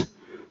matches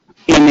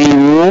in a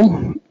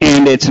rule,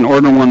 and it's an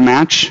order 1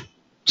 match.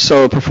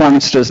 So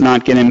performance does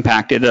not get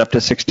impacted up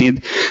to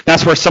 16.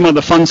 That's where some of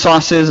the fun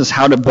sauce is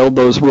how to build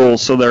those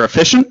rules so they're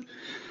efficient.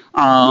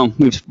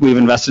 We've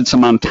invested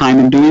some amount of time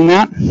in doing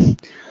that.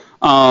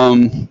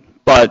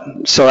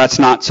 But so that's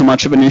not so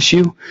much of an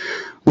issue.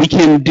 We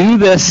can do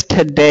this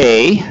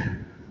today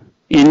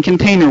in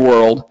container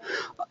world.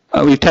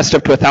 We've tested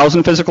up to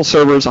 1,000 physical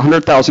servers,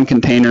 100,000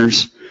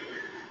 containers.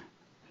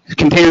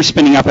 Containers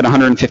spinning up at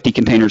 150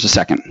 containers a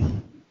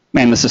second,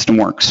 and the system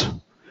works.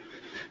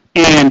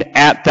 And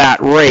at that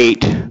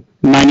rate,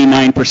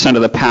 99%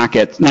 of the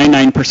packets,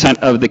 99%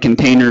 of the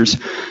containers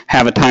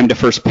have a time to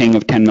first ping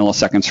of 10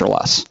 milliseconds or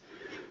less.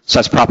 So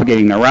that's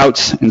propagating the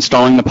routes,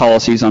 installing the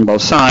policies on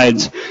both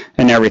sides,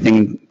 and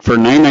everything. For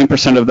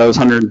 99% of those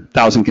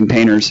 100,000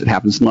 containers, it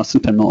happens in less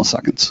than 10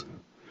 milliseconds.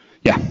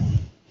 Yeah.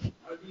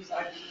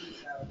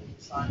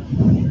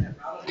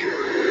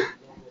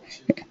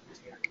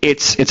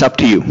 It's up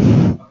to you.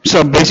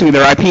 So basically,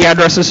 they're IP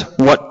addresses,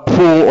 what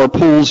pool or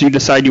pools you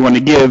decide you want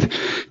to give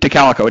to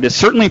Calico. It is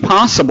certainly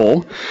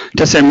possible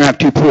to say I'm going to have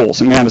 2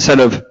 pools. I'm going to have a set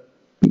of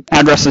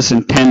addresses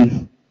in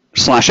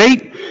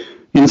 10/8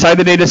 inside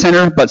the data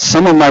center, but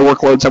some of my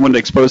workloads I want to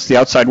expose to the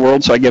outside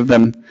world, so I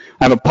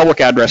have a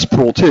public address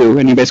pool too,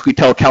 and you basically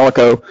tell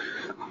Calico,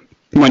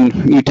 when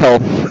you tell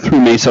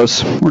through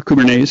Mesos or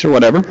Kubernetes or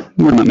whatever,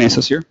 we're not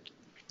Mesos here,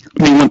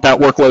 we want that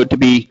workload to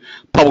be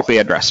publicly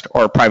addressed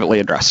or privately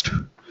addressed.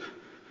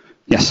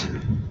 Yes?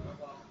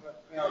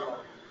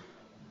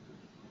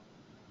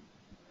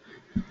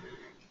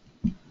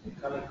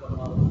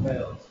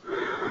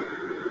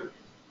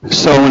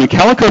 So when a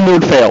Calico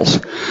node fails,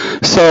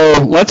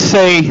 so let's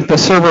say the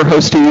server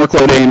hosting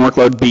workload A and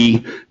workload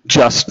B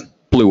just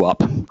blew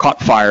up,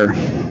 caught fire,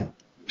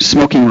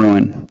 smoking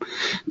ruin.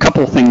 A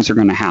couple of things are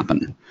going to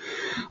happen.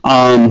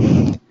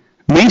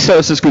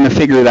 Mesos is going to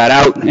figure that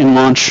out and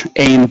launch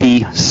A and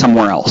B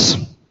somewhere else.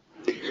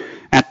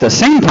 At the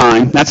same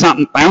time, I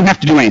don't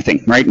have to do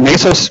anything, right?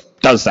 Mesos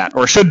does that,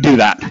 or should do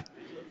that.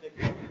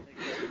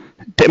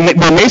 But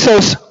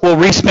Mesos will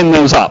respin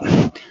those up.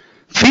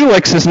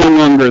 Felix is no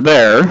longer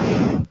there.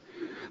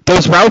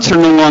 Those routes are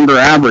no longer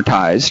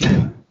advertised.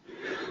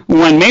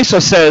 When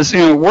Mesos says,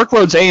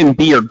 workloads A and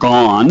B are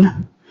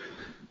gone,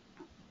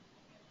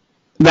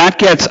 that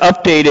gets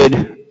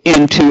updated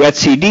into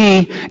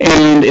etcd,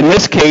 and in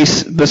this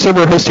case, the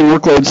server hosting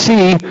workload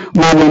C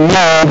will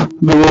remove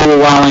the rule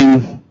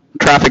allowing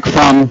traffic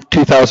from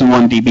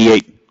 2001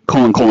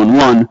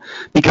 DB8::1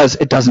 because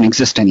it doesn't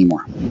exist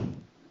anymore.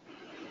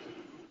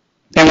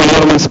 And when the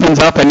other one spins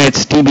up and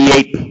it's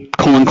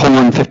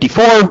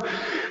DB8::54,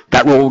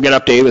 that rule will get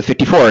updated with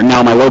 54, and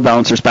now my load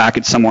balancer's back,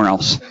 it's somewhere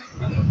else.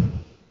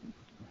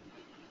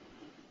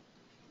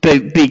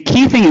 The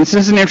key thing is,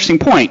 this is an interesting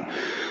point,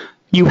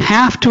 you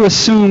have to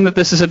assume that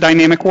this is a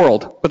dynamic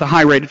world with a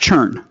high rate of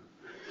churn.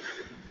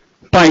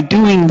 By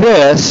doing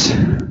this,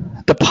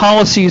 the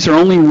policies are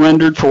only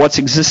rendered for what's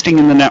existing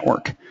in the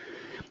network.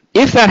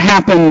 If that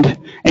happened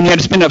and you had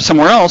to spin up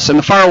somewhere else and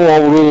the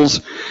firewall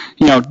rules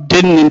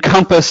didn't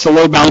encompass the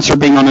load balancer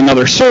being on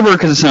another server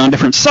because it's on a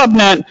different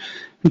subnet,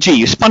 gee,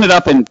 you spun it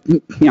up and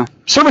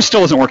server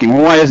still isn't working.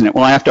 Well, why isn't it?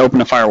 Well, I have to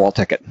open a firewall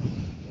ticket.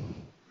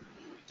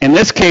 In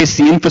this case,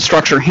 the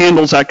infrastructure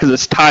handles that because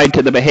it's tied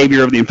to the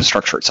behavior of the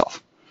infrastructure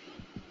itself.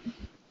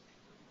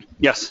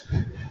 Yes?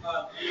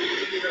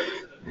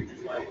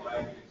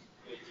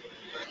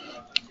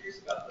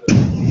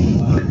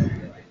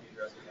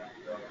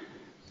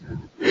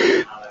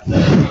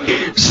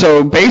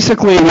 So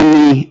basically, when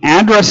the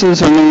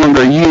addresses are no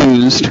longer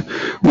used,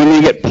 when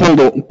they get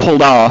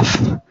pulled off,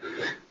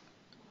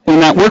 when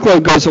that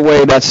workload goes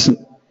away, that's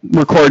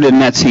recorded in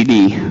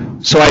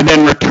etcd. So I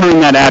then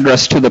return that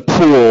address to the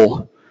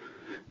pool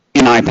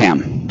in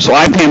IPAM. So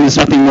IPAM is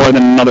nothing more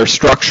than another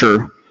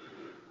structure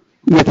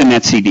within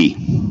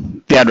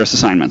etcd, the address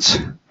assignments.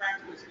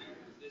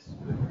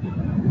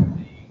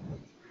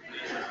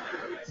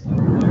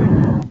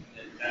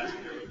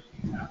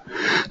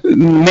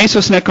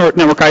 Mesos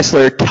Network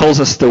Isolator tells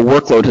us the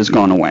workload has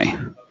gone away.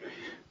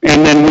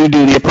 And then we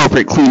do the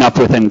appropriate cleanup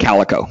within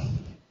Calico.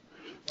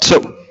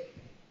 So,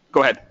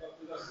 go ahead.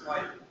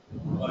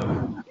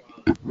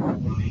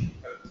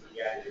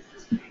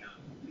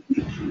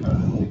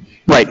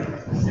 Right.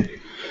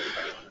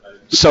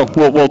 So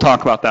we'll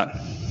talk about that.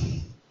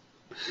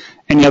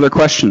 Any other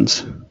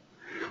questions?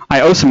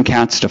 I owe some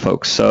cats to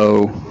folks,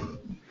 so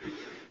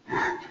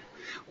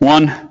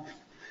One. I'm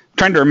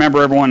trying to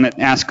remember everyone that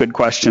asked good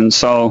questions.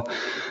 So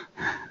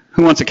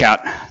who wants a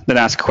cat that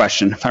asks a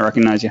question, if I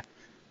recognize you?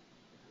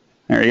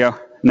 There you go.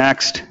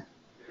 Next.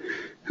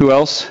 Who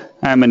else?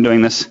 I haven't been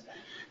doing this.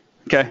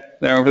 Okay,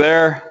 they're over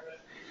there.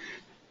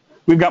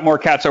 We've got more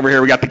cats over here.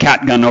 We got the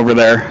cat gun over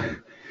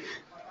there.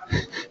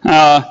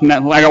 I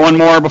got one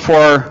more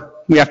before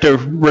we have to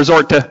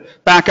resort to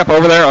backup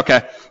over there.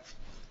 Okay.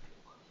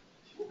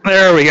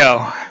 There we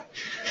go.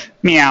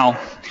 Meow.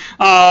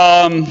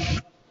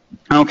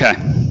 Okay.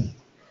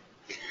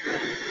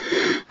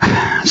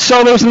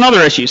 So there's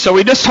another issue. So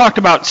we just talked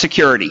about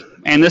security,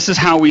 and this is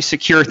how we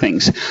secure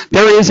things.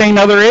 There is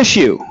another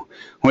issue,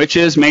 which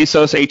is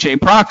Mesos HA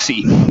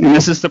proxy, and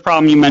this is the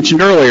problem you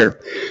mentioned earlier.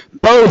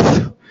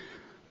 Both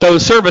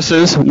those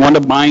services want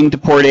to bind to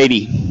port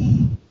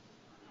 80.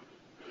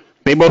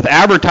 They both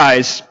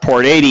advertise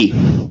port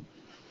 80.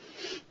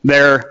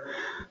 Their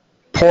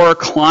poor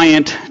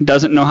client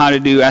doesn't know how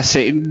to do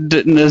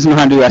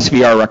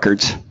SVR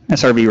records,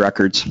 SRV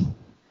records.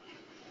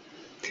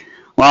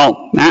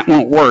 Well, that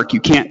won't work. You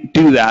can't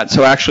do that.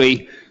 So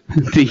actually,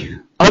 the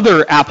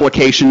other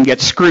application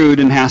gets screwed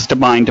and has to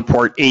bind to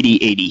port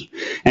 8080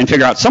 and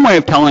figure out some way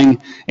of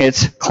telling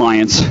its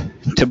clients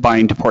to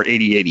bind to port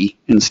 8080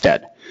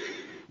 instead,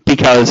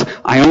 because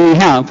I only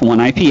have one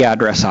IP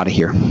address out of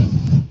here.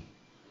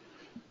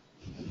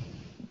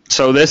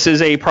 So this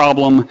is a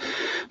problem,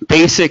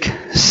 basic,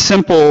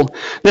 simple.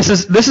 This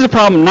is a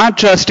problem not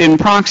just in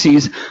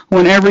proxies,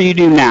 whenever you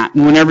do NAT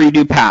and whenever you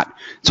do PAT.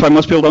 That's why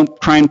most people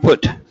don't try and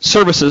put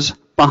services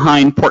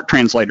behind port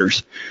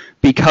translators,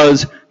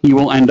 because you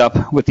will end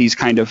up with these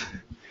kind of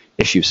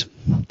issues.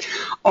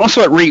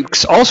 Also, it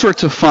wreaks all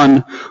sorts of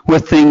fun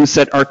with things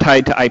that are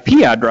tied to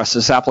IP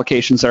addresses,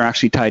 applications that are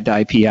actually tied to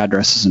IP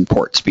addresses and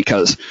ports,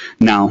 because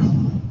now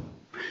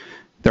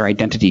their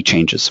identity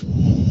changes.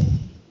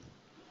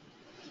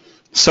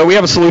 So we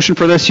have a solution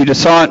for this. You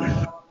just saw it.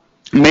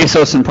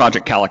 Mesos and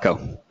Project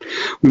Calico.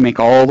 We make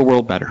all the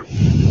world better.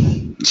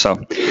 So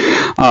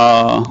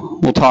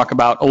we'll talk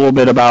about a little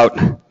bit about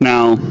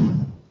now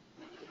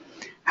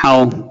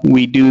how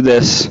we do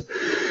this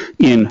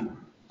in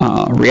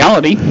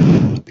reality.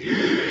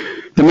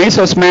 The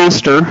Mesos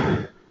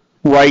master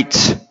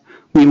writes,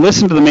 we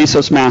listen to the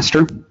Mesos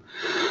master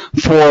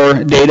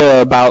for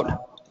data about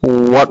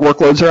what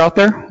workloads are out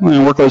there. When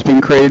a workload is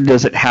being created,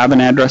 does it have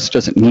an address?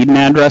 Does it need an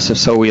address? If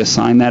so, we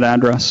assign that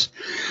address.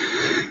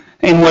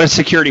 And what its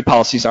security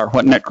policies are,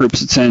 what net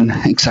groups it's in,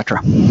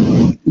 etc.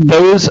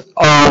 Those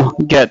all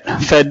get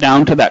fed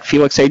down to that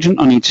Felix agent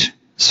on each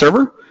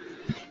server.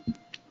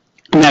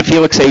 And that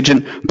Felix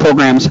agent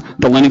programs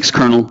the Linux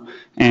kernel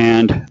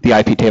and the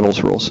IP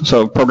tables rules.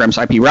 So it programs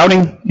IP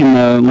routing in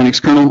the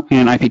Linux kernel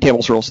and IP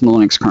tables rules in the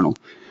Linux kernel.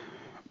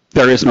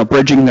 There is no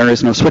bridging, there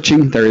is no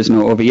switching, there is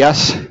no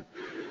OVS.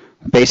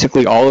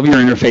 Basically, all of your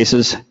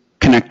interfaces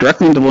connect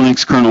directly into the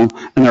Linux kernel,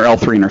 and they're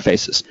L3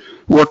 interfaces.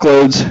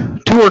 Workloads,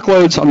 two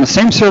workloads on the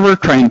same server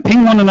try and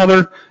ping one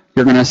another,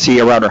 you're going to see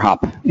a router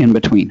hop in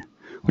between,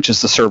 which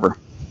is the server.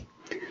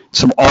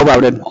 So all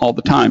routed all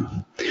the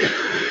time.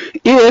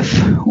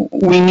 If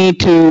we need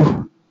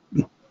to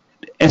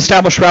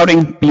establish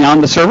routing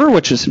beyond the server,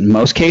 which is in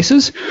most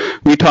cases,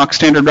 we talk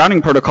standard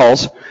routing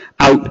protocols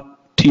out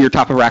to your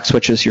top of rack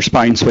switches, your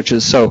spine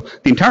switches, so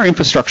the entire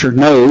infrastructure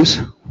knows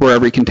where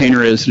every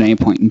container is at any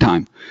point in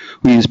time.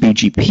 We use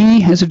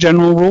BGP as a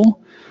general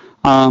rule.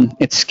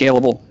 It's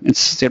scalable.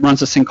 It runs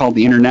this thing called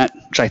the internet,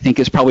 which I think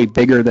is probably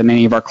bigger than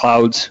any of our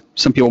clouds.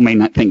 Some people may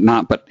not think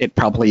not, but it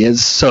probably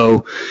is.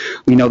 So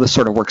we know this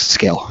sort of works at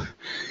scale.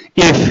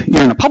 If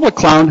you're in a public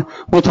cloud,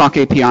 we'll talk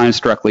APIs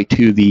directly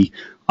to the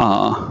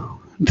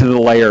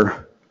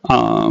layer,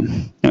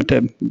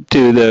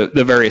 to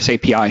the various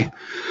API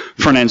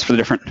front ends for the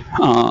different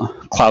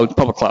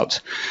public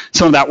clouds.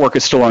 Some of that work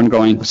is still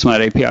ongoing. Some of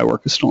that API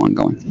work is still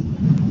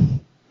ongoing.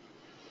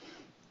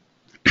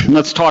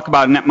 Let's talk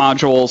about net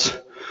modules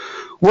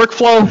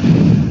workflow.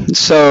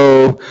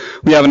 So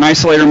we have an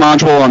isolator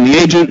module on the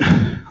agent.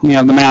 We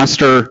have the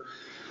master,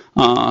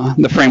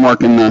 the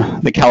framework,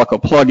 and the Calico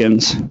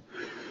plugins.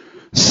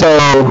 So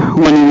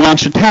when you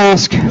launch a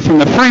task from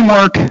the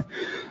framework,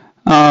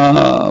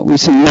 we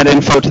send net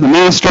info to the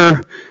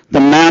master. The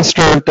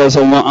master does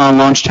a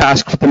launch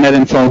task with the net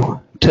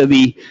info to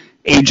the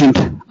agent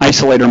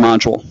isolator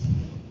module.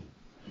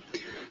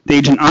 The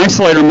agent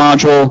isolator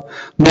module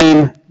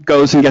then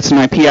goes and gets an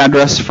IP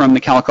address from the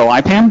Calico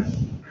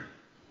IPAM,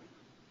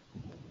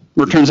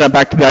 returns that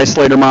back to the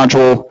isolator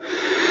module,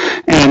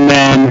 and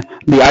then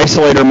the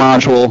isolator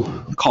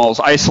module calls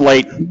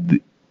isolate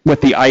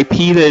with the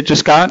IP that it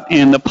just got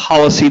and the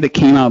policy that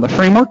came out of the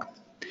framework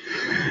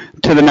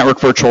to the network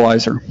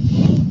virtualizer.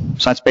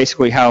 So that's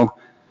basically how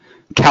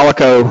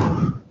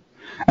Calico,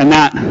 and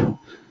that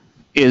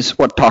is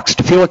what talks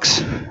to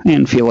Felix,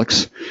 and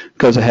Felix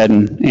goes ahead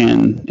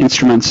and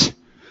instruments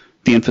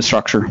the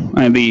infrastructure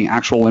and the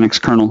actual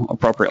Linux kernel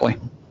appropriately.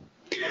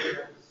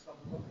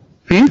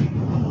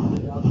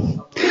 The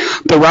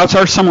routes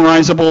are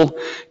summarizable,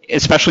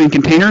 especially in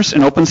containers.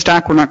 In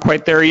OpenStack, we're not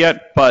quite there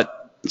yet,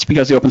 but It's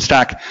because the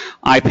OpenStack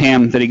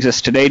IPAM that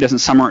exists today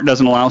doesn't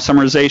allow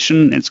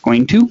summarization. It's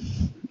going to,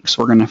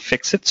 so we're going to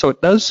fix it so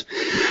it does.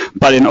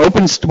 But in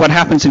what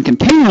happens in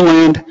container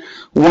land,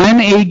 when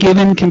a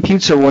given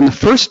compute server, when the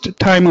first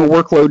time a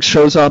workload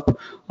shows up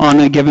on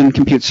a given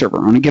compute server,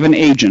 on a given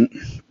agent,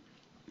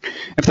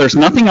 if there's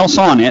nothing else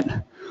on it,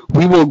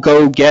 we will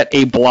go get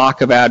a block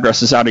of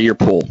addresses out of your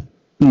pool.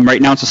 And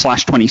right now it's a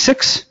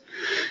 /26,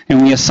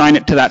 and we assign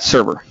it to that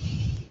server.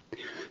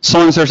 So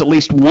long as there's at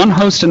least one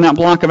host in that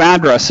block of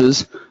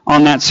addresses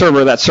on that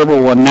server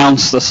will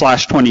announce the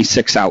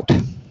 /26 out.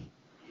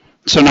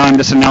 So now I'm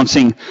just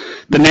announcing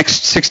the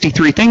next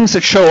 63 things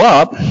that show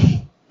up.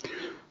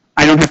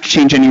 I don't have to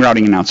change any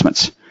routing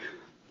announcements.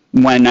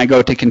 When I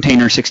go to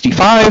container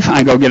 65,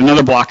 I go get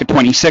another block of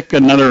 26,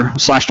 another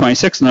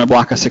 /26, another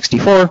block of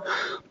 64,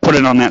 put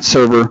it on that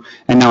server,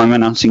 and now I'm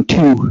announcing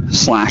 2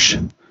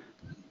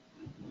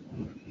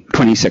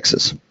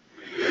 /26s.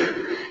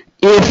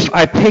 If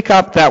I pick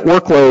up that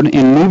workload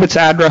and move its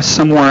address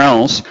somewhere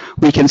else,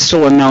 we can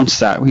still announce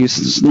that. We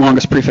use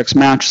longest prefix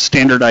match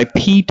standard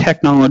IP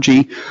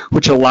technology,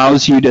 which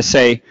allows you to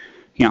say,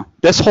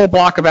 this whole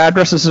block of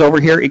addresses is over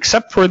here,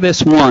 except for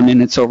this one,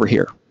 and it's over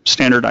here.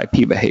 Standard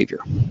IP behavior.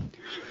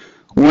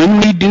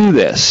 When we do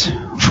this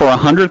for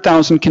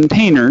 100,000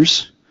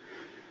 containers,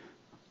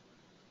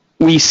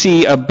 we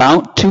see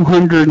about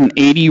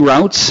 280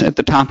 routes at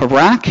the top of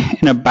rack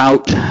and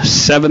about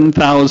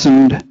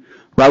 7,000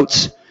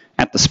 routes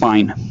at the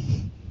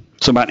spine.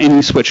 So about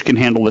any switch can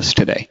handle this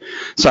today.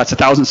 So that's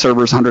 1,000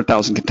 servers,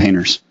 100,000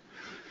 containers.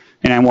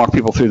 And I walk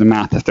people through the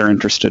math if they're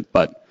interested.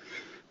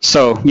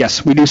 So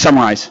yes, we do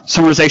summarize.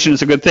 Summarization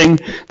is a good thing.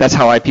 That's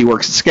how IP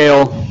works at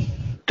scale.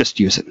 Just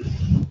use it.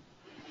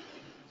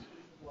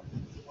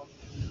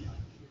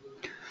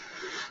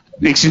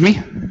 Excuse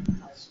me?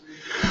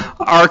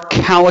 Our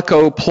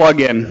Calico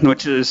plugin,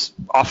 which is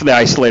off of the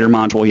isolator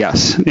module,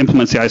 yes,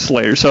 implements the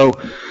isolator. So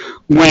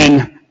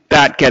when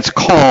that gets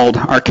called,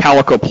 our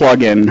Calico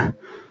plugin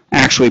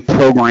actually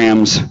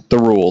programs the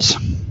rules.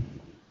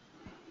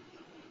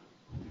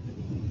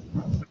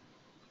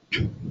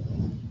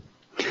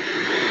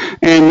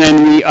 And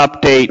then we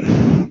update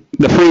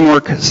the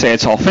framework, say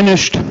it's all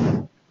finished.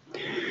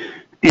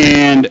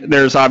 And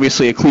there's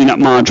obviously a cleanup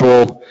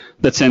module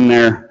that's in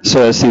there,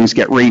 so as things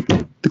get reaped,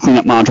 the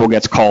cleanup module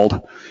gets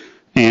called,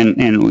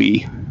 and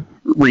we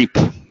reap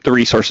the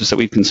resources that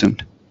we've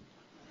consumed.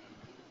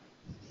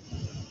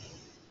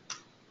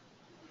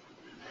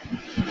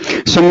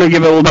 So I'm going to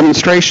give a little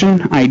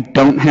demonstration. I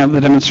don't have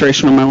the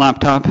demonstration on my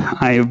laptop.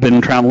 I've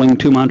been traveling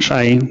too much.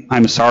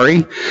 I'm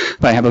sorry,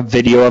 but I have a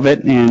video of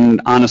it,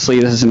 and honestly,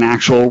 this is an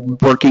actual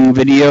working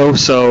video,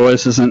 so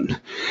this isn't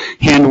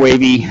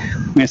hand-wavy.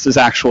 This is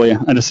actually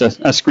just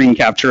a screen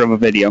capture of a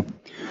video.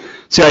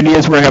 So the idea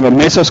is we're going to have a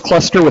Mesos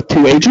cluster with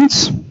 2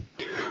 agents.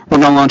 We're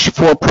going to launch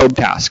 4 probe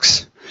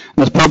tasks. And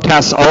those probe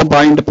tasks all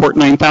bind to port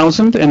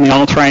 9000, and they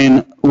all try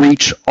and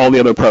reach all the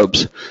other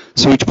probes.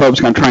 So each probe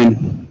is going to try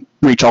and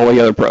reach all the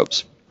other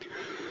probes.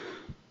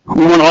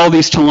 We want all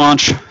these to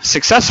launch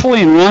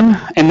successfully and run,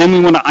 and then we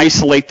want to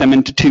isolate them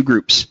into 2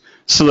 groups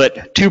so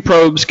that 2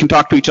 probes can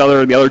talk to each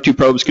other, the other 2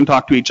 probes can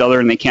talk to each other,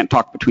 and they can't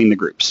talk between the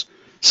groups.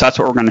 So that's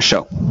what we're going to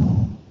show.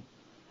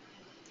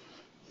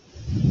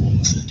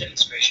 What's the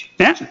demonstration?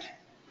 Yeah.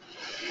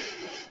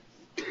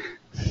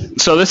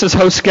 So this is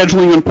host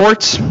scheduling and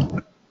ports.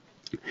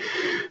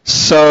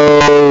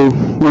 So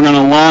we're going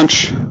to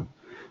launch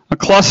a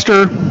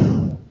cluster.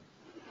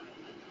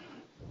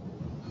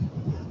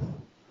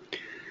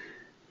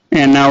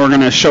 And now we're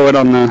going to show it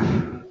on the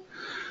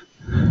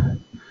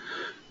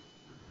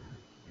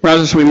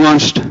browser. So we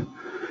launched.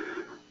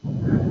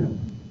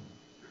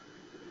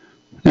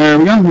 There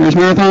we go. There's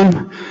Marathon.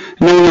 And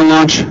then we're going to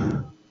launch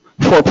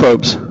 4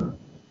 probes.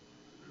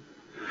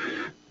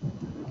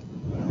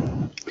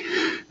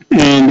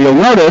 And you'll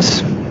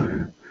notice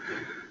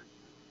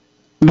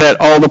that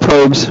all the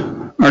probes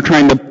are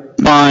trying to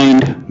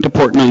bind to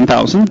port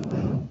 9000.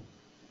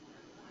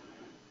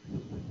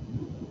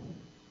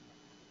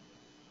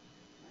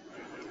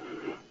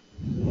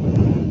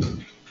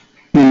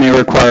 And they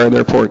require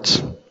their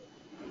ports.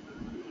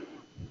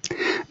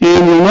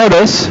 And you'll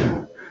notice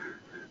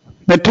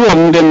that 2 of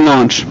them didn't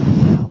launch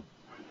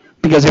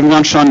because they've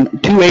launched on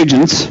 2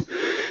 agents.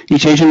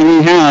 Each agent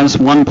only has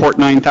 1 port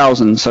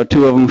 9000, so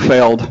 2 of them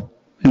failed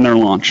in their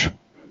launch.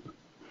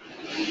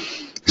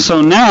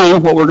 So now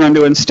what we're going to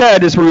do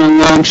instead is we're going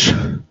to launch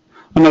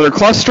another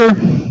cluster.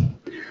 In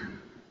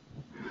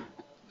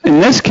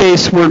this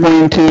case, we're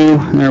going to,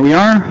 there we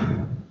are.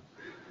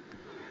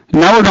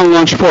 Now we're going to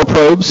launch 4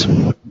 probes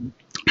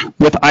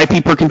with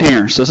IP per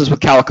container. So this is with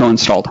Calico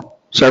installed.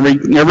 So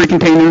every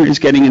container is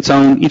getting its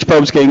own, each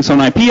probe is getting its own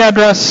IP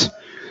address.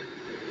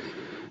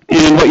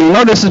 And what you'll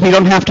notice is we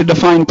don't have to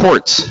define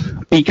ports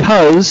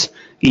because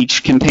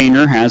each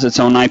container has its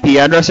own IP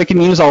address. It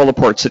can use all the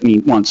ports it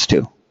wants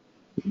to.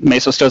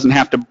 Mesos doesn't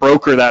have to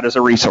broker that as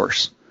a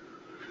resource.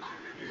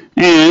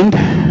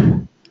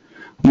 And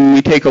when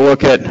we take a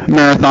look at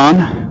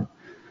Marathon,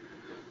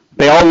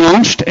 They all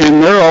launched,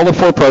 and there are all the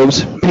 4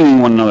 probes pinging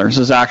one another. This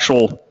is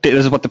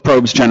what the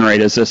probes generate,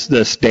 is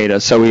this data.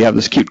 So we have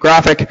this cute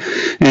graphic,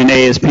 and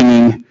A is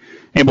pinging,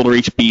 able to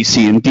reach B,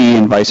 C, and D,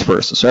 and vice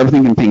versa. So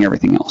everything can ping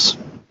everything else.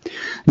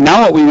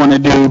 Now what we want to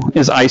do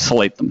is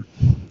isolate them.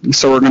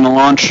 So we're going to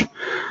launch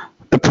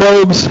the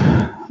probes,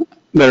 and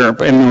we're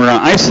going to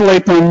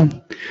isolate them.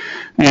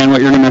 And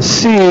what you're going to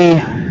see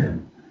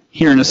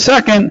here in a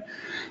second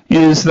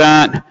is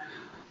that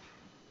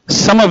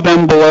some of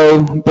them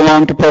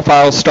belong to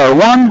profile star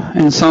 1,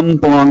 and some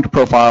belong to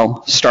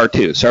profile star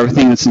 2. So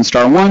everything that's in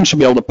star 1 should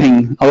be able to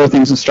ping other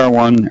things in star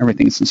 1.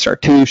 Everything that's in star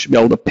 2 should be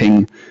able to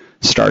ping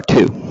star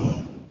 2.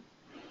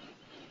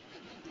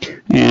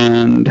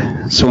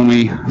 And so when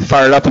we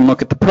fire it up and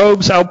look at the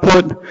probes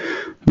output,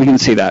 we can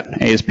see that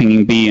A is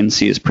pinging B and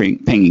C is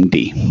pinging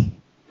D.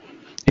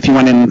 If you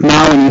went in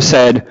now and you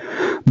said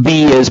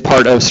B is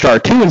part of star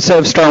 2 instead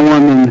of star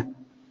 1, then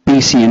B,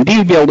 C, and D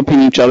would be able to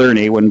ping each other, and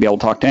A wouldn't be able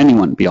to talk to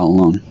anyone, it'd be all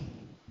alone.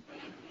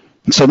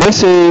 So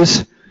this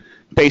is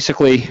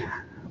basically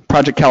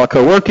Project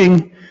Calico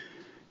working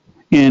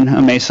in a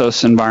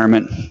Mesos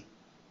environment,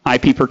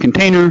 IP per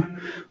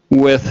container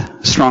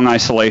with strong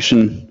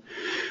isolation,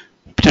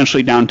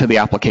 potentially down to the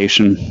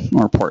application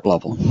or port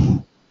level.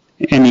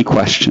 Any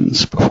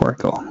questions before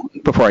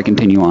I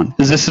continue on?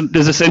 Is this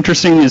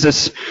interesting?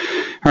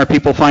 Are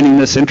people finding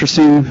this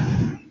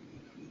interesting?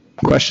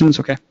 Questions?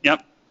 Okay.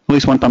 Yep. At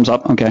least one thumbs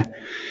up. Okay.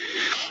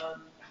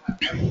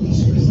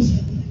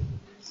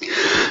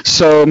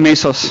 So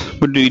Mesos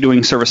would be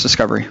doing service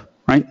discovery,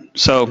 right?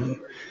 So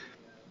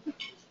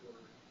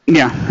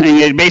yeah,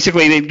 and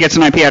basically it gets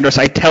an IP address.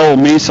 I tell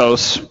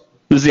Mesos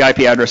this is the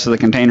IP address of the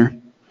container.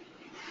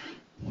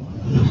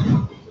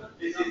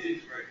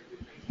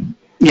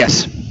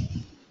 Yes.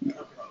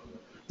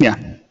 Yeah.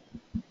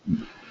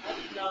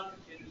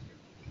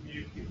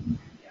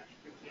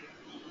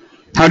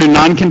 How do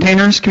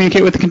non-containers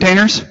communicate with the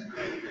containers?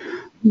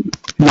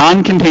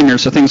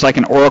 Non-containers, so things like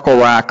an Oracle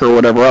rack or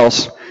whatever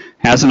else,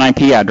 has an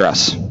IP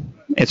address.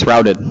 It's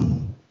routed.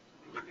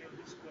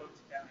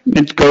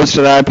 It goes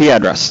to the IP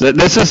address.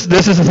 This is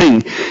the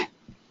thing.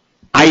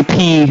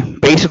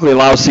 IP basically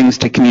allows things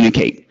to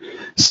communicate.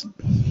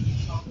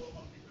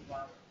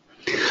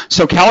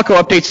 So Calico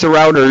updates the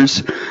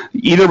routers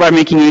either by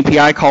making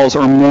API calls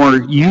or more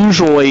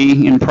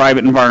usually in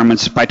private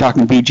environments by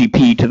talking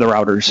BGP to the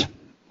routers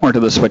or to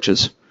the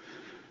switches.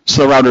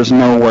 So the routers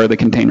know where the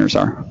containers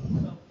are.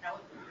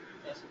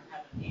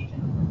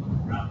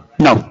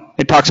 No,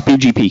 it talks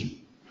BGP.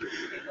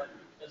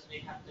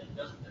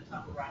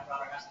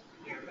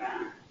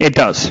 It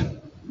does.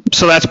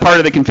 So that's part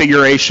of the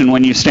configuration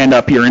when you stand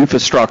up your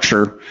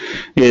infrastructure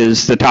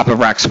is the top of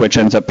rack switch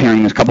ends up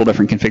pairing a couple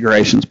different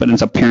configurations, but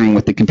ends up pairing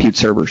with the compute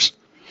servers.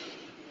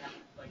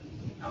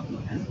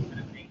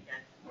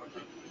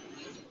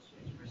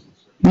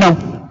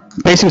 No,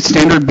 basically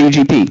slander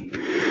BGP.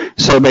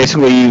 So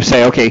basically you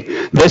say, okay,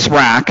 this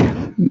rack,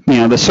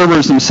 the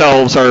servers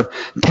themselves are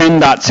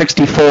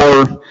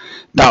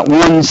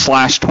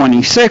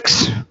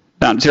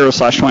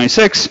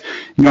 10.64.1/26.0/26.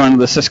 You go into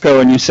the Cisco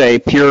and you say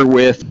peer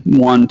with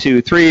 1,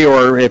 2, 3,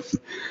 or if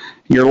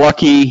you're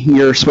lucky,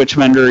 your switch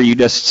vendor, you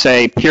just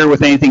say peer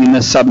with anything in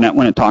this subnet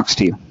when it talks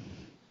to you.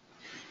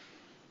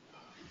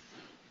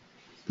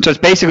 So it's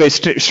basically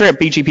straight up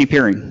BGP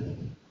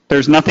peering.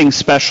 There's nothing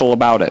special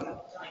about it.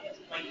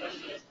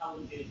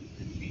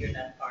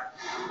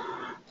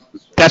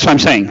 That's what I'm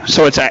saying.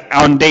 So it's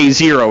on day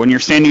 0 when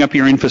you're standing up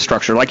your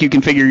infrastructure. Like you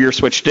configure your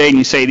switch today and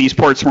you say these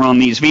ports were on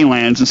these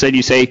VLANs. Instead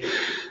you say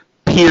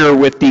peer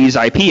with these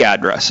IP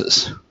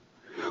addresses.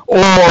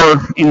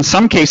 Or in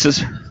some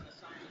cases,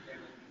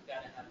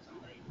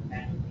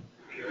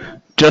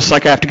 just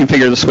like I have to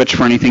configure the switch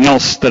for anything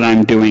else that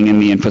I'm doing in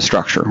the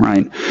infrastructure,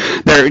 right?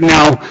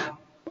 Now,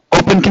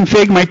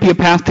 OpenConfig might be a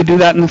path to do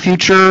that in the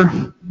future.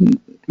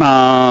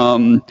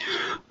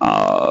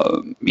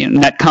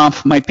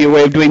 Netconf might be a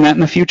way of doing that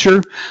in the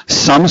future.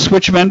 Some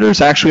switch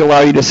vendors actually allow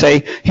you to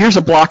say, here's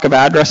a block of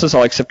addresses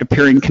I'll accept a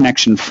peering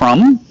connection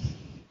from,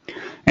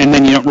 and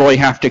then you don't really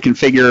have to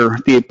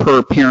configure the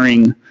per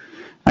peering.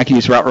 I can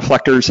use route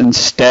reflectors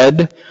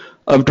instead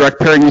of direct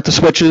pairing with the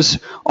switches.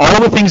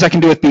 All the things I can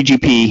do with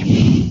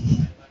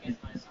BGP.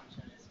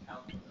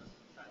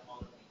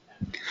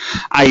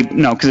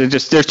 No,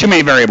 because there's too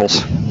many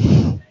variables.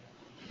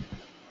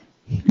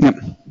 Yep.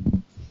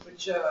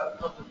 Which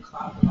public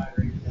cloud provider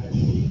are you guys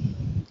using?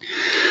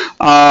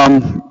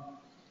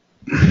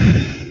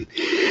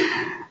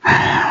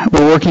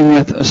 We're working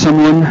with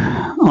someone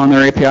on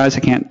their APIs. I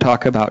can't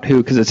talk about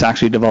who because it's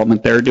actually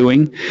development they're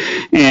doing.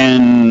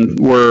 And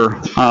we're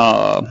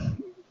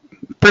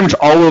pretty much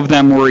all of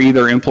them we're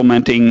either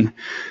implementing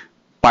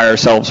by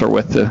ourselves or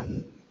with the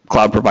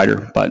cloud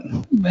provider. But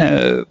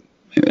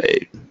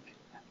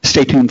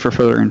stay tuned for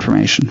further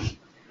information.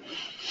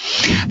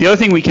 The other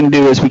thing we can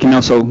do is we can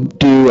also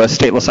do a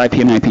stateless IP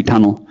and IP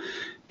tunnel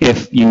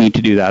if you need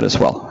to do that as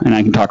well. And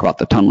I can talk about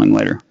the tunneling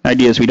later. The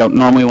idea is we don't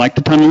normally like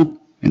to tunnel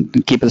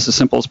and keep this as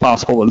simple as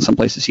possible, but in some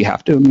places you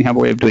have to, and we have a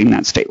way of doing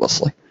that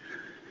statelessly.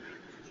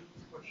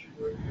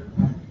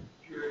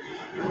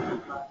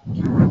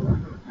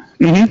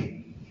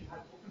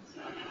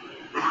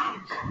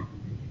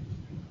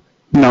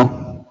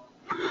 No.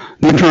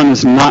 Neutron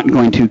is not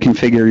going to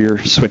configure your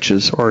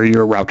switches or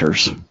your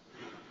routers.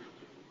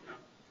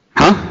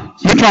 Huh?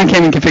 Neutron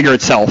can't even configure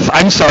itself.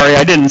 I'm sorry,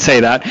 I didn't say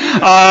that.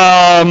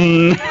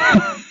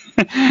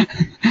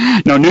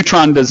 No,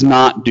 Neutron does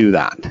not do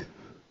that.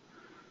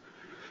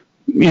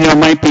 There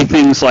might be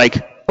things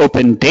like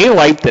Open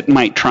Daylight that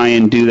might try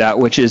and do that,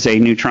 which is a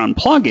Neutron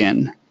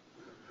plugin.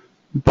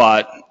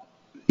 But,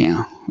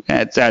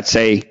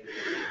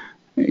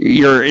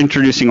 you're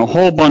introducing a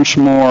whole bunch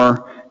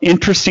more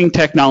interesting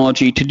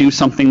technology to do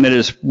something that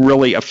is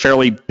really a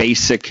fairly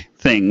basic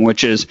thing,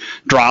 which is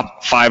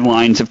drop 5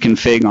 lines of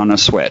config on a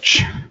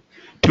switch.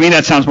 To me,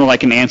 that sounds more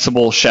like an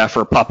Ansible, Chef,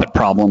 or Puppet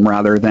problem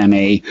rather than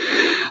a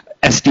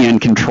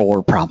SDN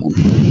controller problem.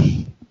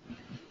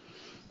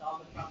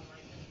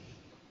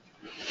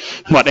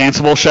 What,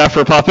 Ansible, Chef,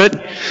 or Puppet?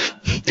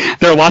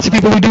 There are lots of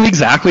people who do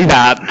exactly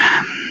that.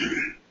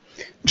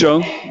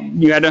 Joe,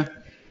 you had to?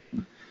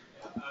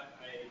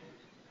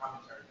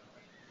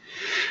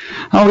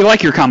 Oh, we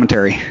like your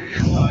commentary.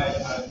 Well, I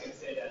was going to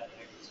say that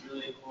it's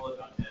really cool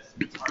about this.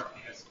 It's hard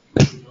because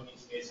people in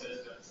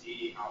spaces don't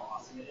see how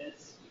awesome it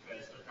is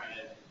because they're kind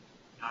of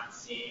not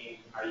seeing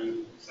how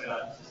you set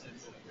up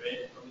systems in the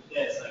grid. But with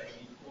this, when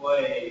you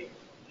deploy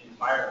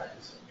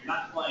environments, you're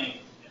not deploying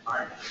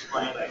environments.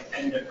 You're deploying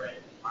 10 different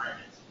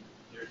environments.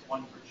 There's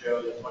one for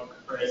Joe, there's one for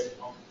Chris, there's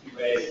one for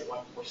QA, there's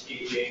one for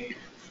staging,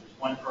 there's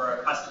one for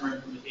a customer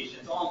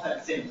implementation. It's all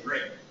inside the same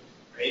grid.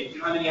 Right? You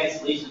don't have any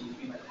isolation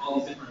between all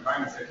these different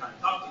environments that are trying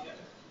to talk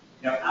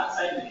together.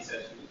 Outside of these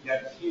sessions, you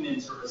have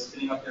humans sort of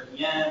spinning up their VMs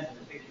and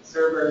they're picking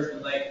servers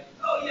and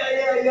oh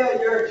yeah,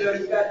 Joe,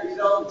 you got your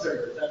development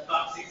servers. That's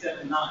box 6,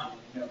 7, 9.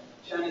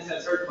 Janice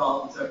has her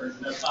development servers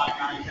and that's box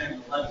 9, 10,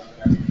 and 11.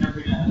 We're never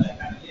going to have that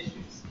kind of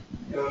issues.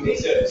 In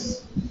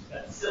Mesos,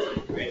 that's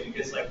silly, right?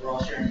 Because we're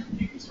all sharing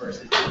compute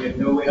resources. We have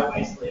no way to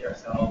isolate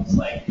ourselves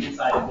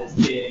inside of this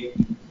big,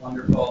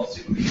 wonderful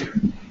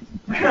supercomputer.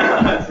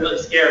 It's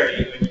really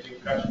scary when you do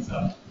production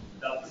stuff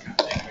without this kind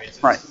of thing, right?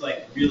 So right. This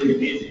is really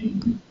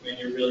amazing when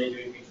you're really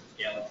doing things at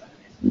scale inside of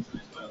Mesos.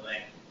 So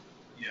I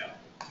just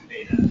want to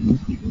convey that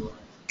to people.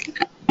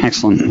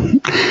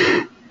 Excellent.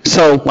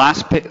 So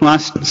last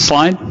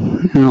slide,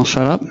 and I'll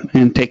shut up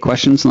and take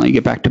questions and let you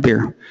get back to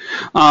beer.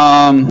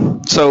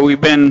 So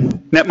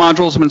net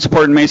modules have been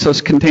supported in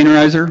Mesos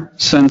Containerizer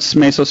since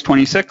Mesos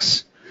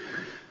 26,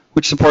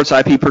 which supports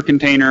IP per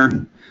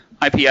container,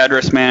 IP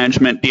address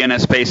management,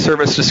 DNS-based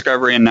service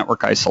discovery, and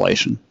network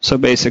isolation. So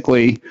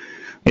basically,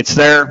 it's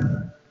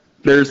there.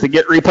 There's the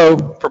Git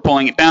repo for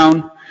pulling it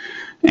down,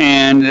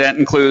 and that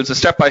includes a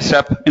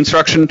step-by-step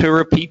instruction to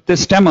repeat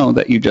this demo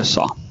that you just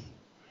saw.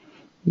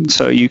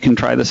 So you can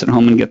try this at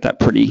home and get that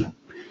pretty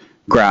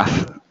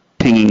graph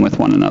pinging with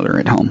one another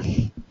at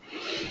home.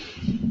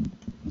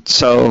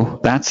 So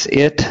that's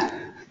it.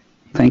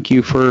 Thank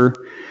you for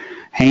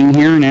hanging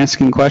here and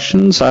asking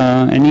questions.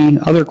 Any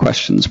other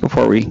questions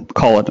before we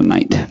call it a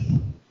night?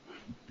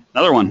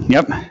 Another one.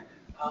 Yep.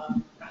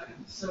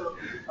 So,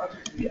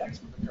 Project Calico,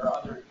 there are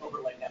other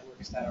overlay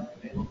networks that are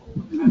available.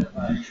 What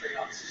kind of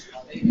trade-offs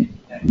are they making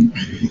that you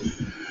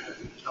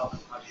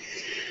develop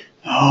projects?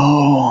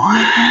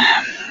 Oh.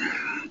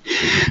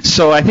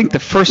 So I think the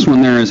first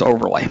one there is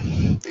overlay.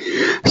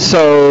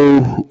 So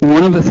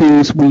one of the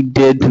things we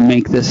did to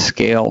make this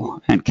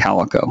scale at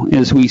Calico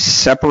is we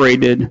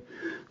separated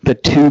the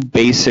 2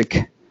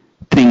 basic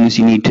things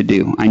you need to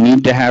do. I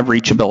need to have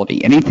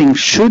reachability. Anything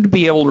should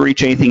be able to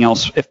reach anything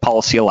else if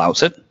policy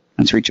allows it.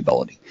 That's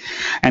reachability.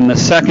 And the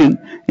second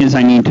is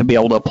I need to be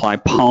able to apply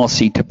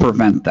policy to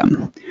prevent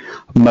them.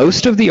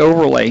 Most of the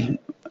overlay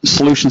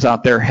solutions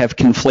out there have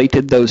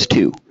conflated those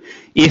 2.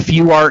 If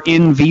you are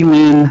in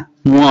VLAN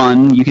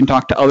 1, you can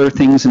talk to other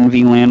things in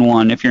VLAN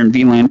 1. If you're in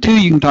VLAN 2,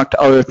 you can talk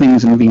to other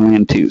things in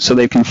VLAN 2. So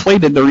they've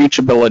conflated the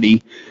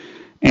reachability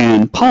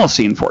and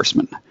policy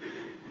enforcement.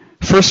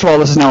 First of all,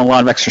 this is now a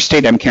lot of extra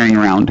state I'm carrying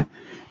around,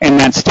 and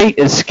that state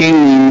is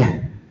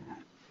scaling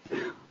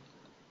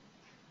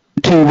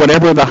to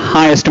whatever the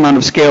highest amount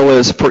of scale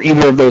is for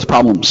either of those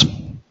problems.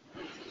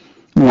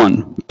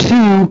 1.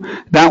 2,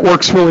 that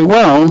works really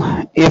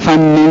well if I'm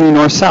mainly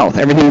north-south.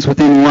 Everything's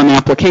within one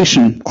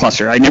application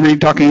cluster. I never need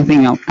to talk to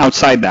anything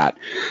outside that.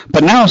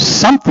 But now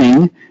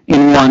something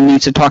in 1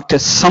 needs to talk to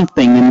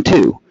something in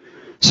 2.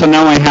 So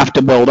now I have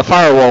to build a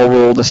firewall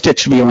rule to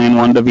stitch VLAN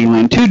 1 to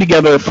VLAN 2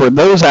 together for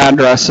those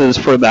addresses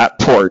for that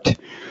port.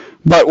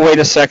 But wait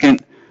a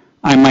second,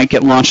 I might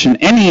get launched in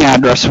any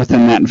address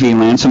within that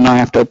VLAN, so now I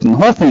have to open the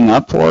whole thing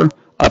up or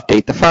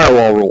update the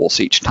firewall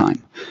rules each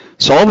time.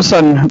 So all of a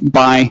sudden,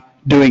 by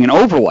doing an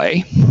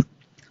overlay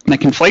that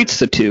conflates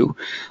the 2,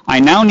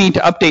 I now need to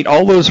update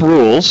all those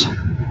rules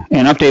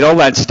and update all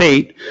that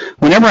state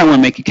whenever I want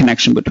to make a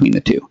connection between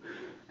the 2.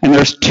 And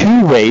there's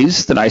 2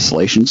 ways that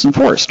isolation is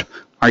enforced.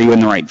 Are you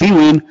in the right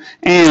VLAN?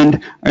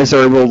 And is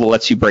there a rule that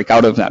lets you break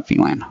out of that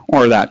VLAN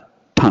or that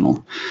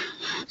tunnel?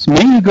 So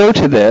when you go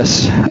to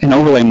this, an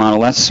overlay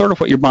model, that's sort of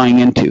what you're buying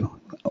into.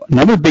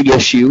 Another big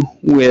issue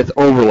with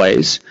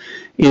overlays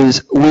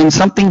is when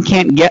something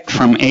can't get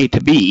from A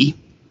to B,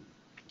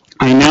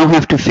 I now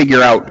have to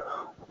figure out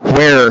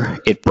where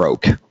it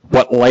broke,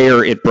 what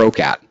layer it broke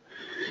at.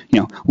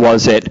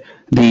 Was it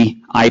the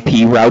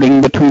IP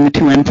routing between the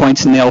two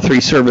endpoints and the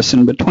L3 service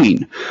in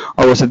between?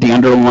 Or was it the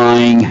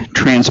underlying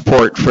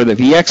transport for the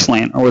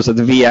VXLAN? Or was it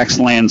the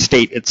VXLAN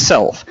state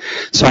itself?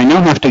 So I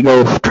now have to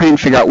go try and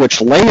figure out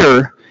which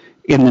layer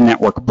in the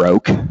network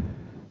broke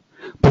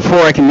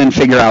before I can then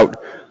figure out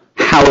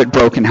how it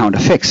broke and how to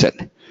fix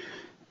it.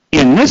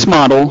 In this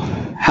model,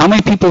 how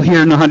many people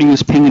here know how to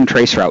use ping and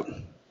traceroute?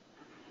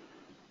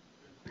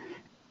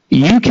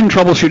 You can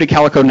troubleshoot a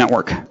Calico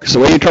network, because the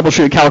way you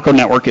troubleshoot a Calico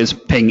network is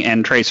ping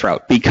and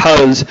traceroute,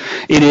 because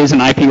it is an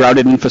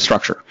IP-routed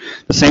infrastructure.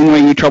 The same way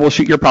you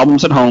troubleshoot your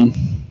problems at home,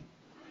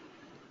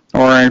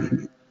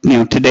 or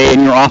today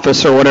in your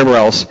office or whatever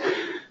else,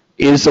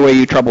 is the way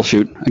you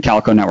troubleshoot a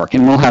Calico network.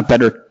 And we'll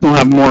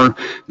have more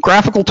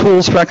graphical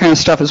tools for that kind of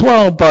stuff as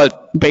well,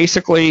 but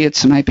basically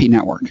it's an IP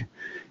network.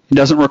 It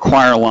doesn't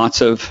require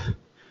lots of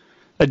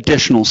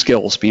additional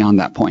skills beyond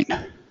that point.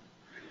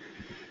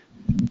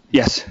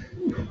 Yes?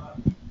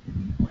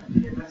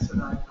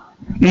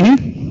 Mm-hmm.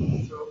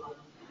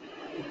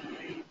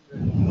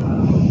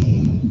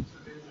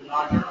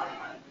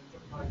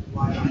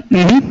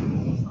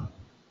 Mm-hmm.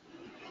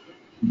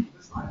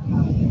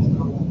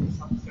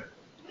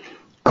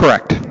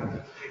 Correct.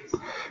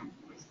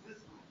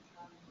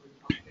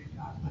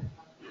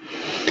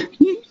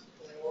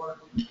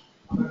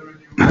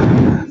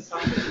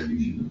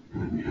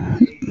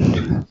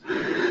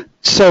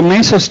 So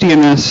Mesos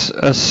DNS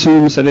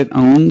assumes that it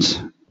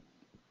owns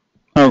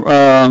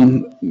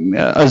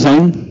a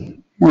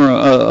zone or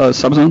a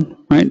subzone,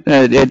 right?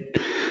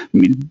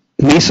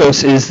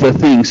 Mesos is the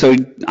thing. So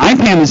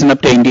IPAM isn't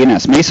updating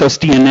DNS. Mesos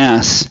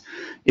DNS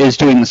is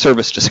doing the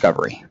service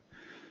discovery.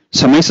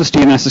 So Mesos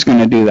DNS is going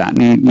to do that.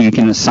 And you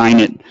can assign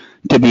it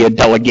to be a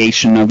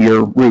delegation of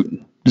your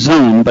root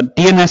zone, but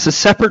DNS is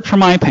separate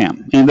from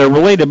IPAM. And they're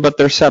related, but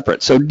they're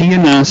separate. So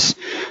DNS,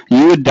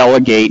 you would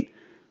delegate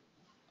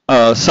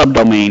a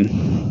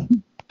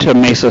subdomain to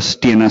Mesos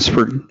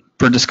DNS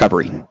for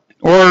discovery,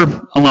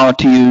 or allow it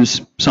to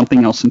use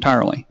something else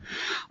entirely.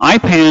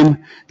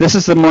 IPAM, this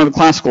is the more the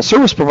classical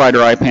service provider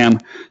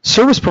IPAM.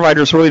 Service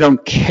providers really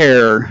don't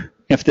care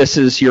if this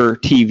is your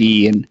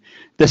TV and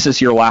this is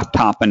your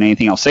laptop and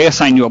anything else. They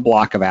assign you a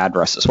block of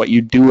addresses. What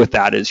you do with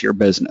that is your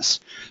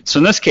business. So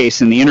in this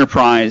case, in the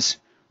enterprise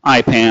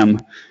IPAM,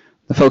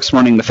 the folks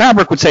running the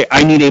fabric would say,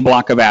 I need a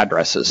block of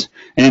addresses.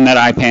 And in that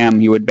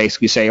IPAM, you would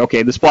basically say,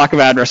 okay, this block of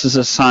addresses is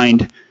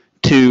assigned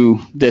to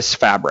this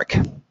fabric.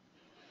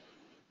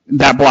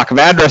 That block of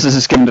addresses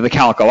is given to the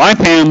Calico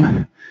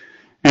IPAM,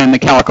 and the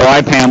Calico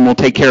IPAM will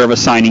take care of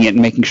assigning it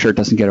and making sure it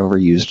doesn't get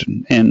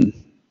overused and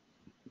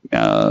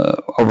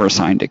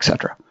overassigned,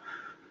 etc.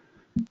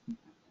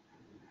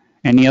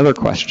 Any other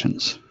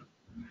questions?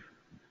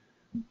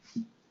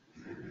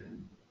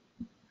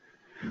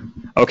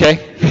 Okay.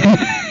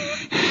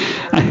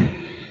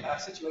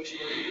 Situation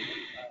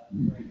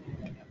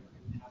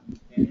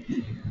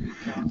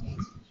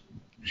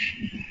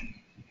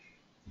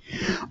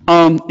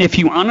if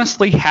you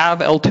honestly have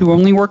L2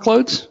 only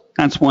workloads,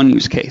 that's one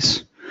use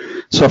case.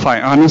 So if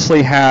I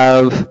honestly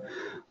have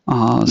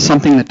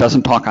something that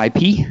doesn't talk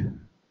IP,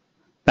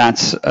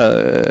 that's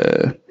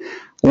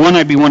one.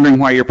 I'd be wondering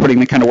why you're putting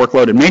the kind of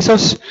workload in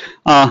Mesos.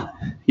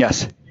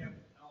 Yes.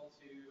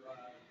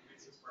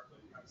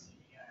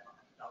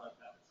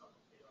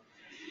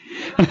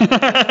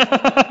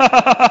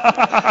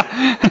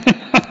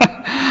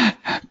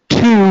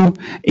 Two,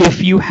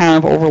 if you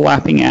have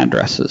overlapping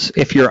addresses,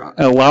 if you're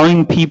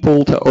allowing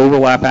people to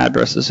overlap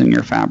addresses in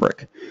your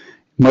fabric.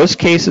 Most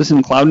cases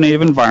in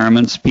cloud-native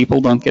environments,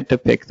 people don't get to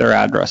pick their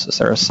addresses.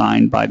 They're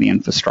assigned by the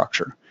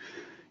infrastructure.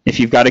 If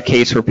you've got a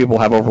case where people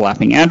have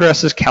overlapping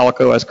addresses,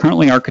 Calico, as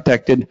currently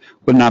architected,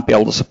 would not be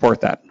able to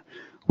support that.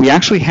 We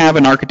actually have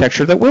an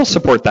architecture that will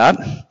support that,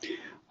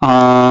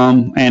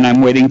 and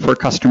I'm waiting for a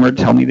customer to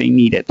tell me they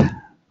need it.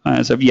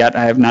 As of yet,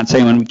 I have not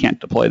said when we can't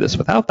deploy this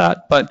without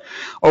that, but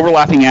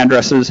overlapping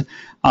addresses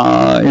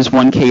is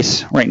one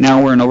case right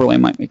now where an overlay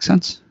might make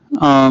sense.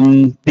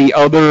 The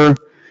other,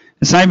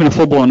 it's not even a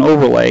full-blown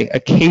overlay.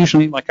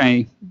 Occasionally, like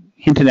I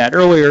hinted at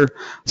earlier,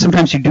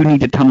 sometimes you do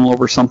need to tunnel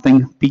over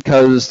something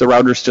because the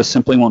routers just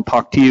simply won't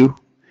talk to you,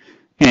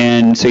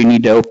 and so you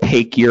need to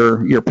opaque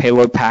your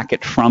payload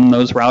packet from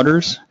those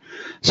routers.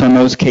 So in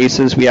those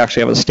cases, we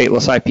actually have a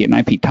stateless IP and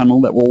IP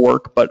tunnel that will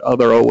work, but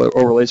other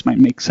overlays might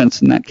make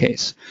sense in that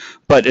case.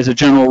 But as a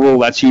general rule,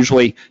 that's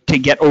usually to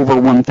get over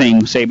one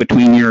thing, say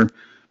between your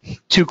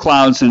two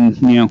clouds,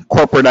 and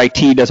corporate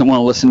IT doesn't want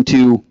to listen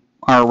to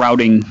our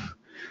routing.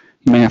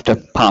 You may have to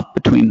pop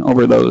between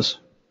over those.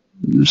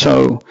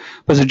 So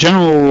as a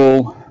general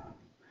rule,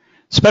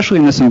 especially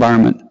in this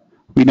environment,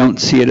 we don't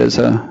see it as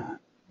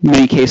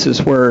many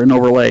cases where an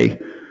overlay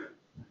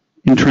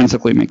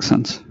intrinsically makes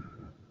sense.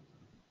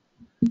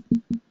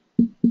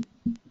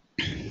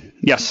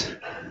 Yes.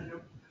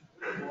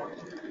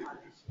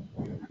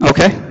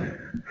 Okay.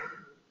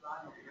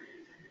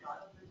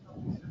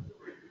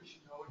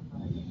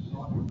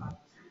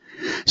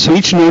 So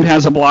each node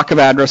has a block of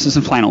addresses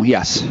in flannel,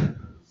 yes.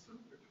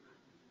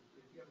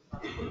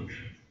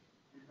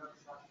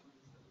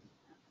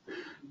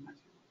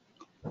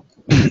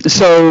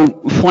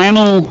 So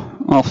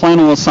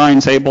flannel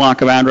assigns a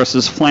block of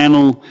addresses.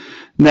 Flannel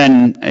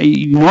then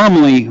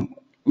normally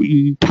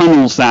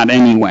tunnels that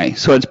anyway.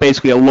 So it's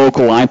basically a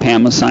local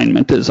IPAM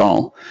assignment is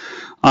all,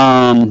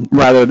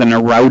 rather than a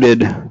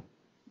routed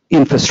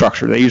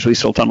infrastructure. They usually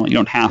still tunnel. You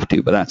don't have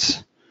to, but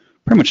that's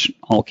pretty much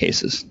all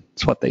cases.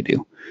 That's what they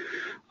do.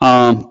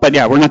 But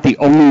yeah, we're not the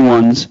only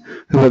ones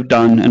who have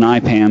done an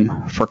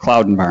IPAM for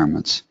cloud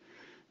environments.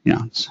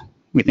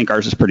 We think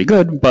ours is pretty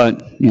good,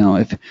 but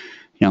if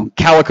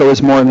Calico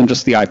is more than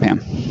just the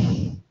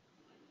IPAM.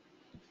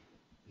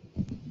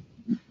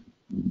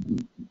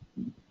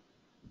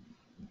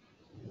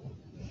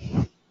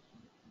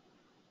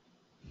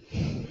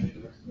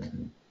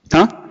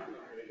 Huh?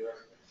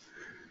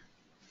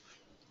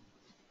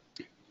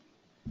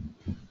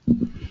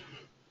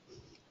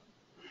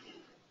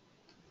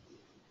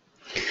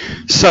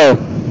 So,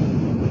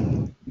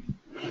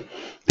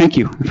 thank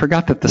you. I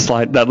forgot that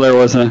that there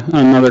was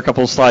another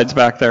couple of slides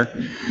back there.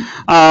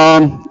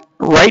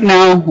 Right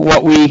now,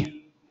 what we're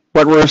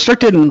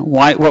restricted and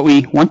what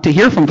we want to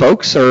hear from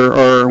folks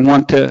or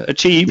want to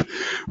achieve,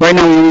 right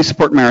now we only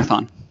support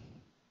Marathon.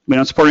 We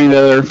don't support any of the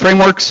other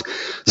frameworks.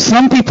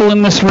 Some people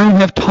in this room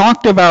have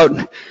talked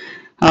about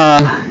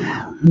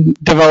helping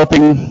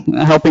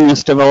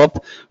us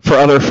develop for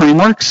other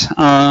frameworks.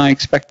 I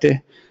expect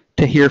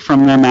to hear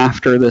from them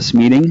after this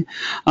meeting.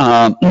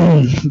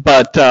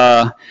 But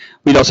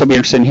we'd also be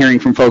interested in hearing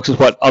from folks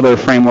what other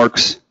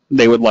frameworks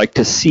they would like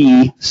to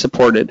see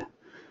supported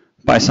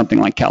by something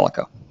like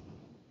Calico.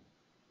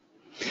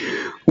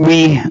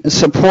 We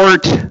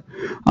support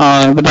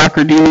the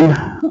Docker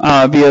daemon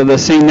via the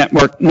same net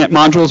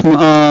modules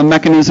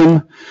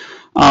mechanism.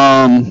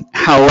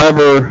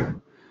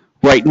 However,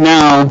 right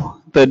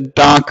now, the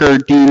Docker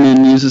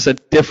daemon uses a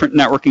different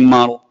networking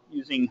model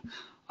using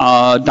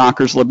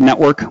Docker's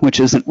libnetwork, which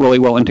isn't really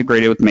well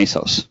integrated with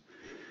Mesos.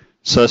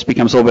 So this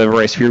becomes a little bit of a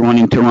race. If you're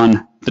wanting to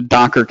run the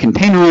Docker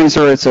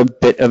containerizer, it's a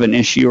bit of an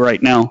issue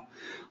right now.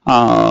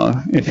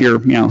 If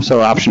you're, so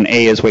option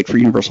A is wait for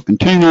universal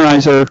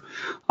containerizer,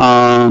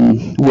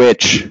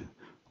 which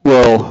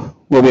we'll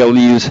be able to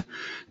use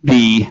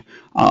the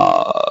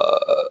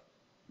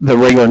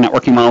regular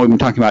networking model we've been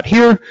talking about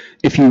here.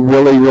 If you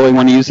really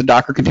want to use the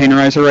Docker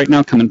containerizer right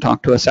now, come and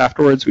talk to us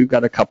afterwards. We've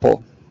got a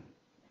couple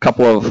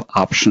of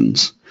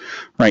options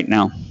right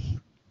now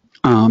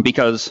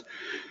because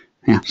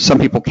some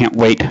people can't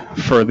wait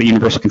for the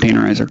universal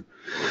containerizer.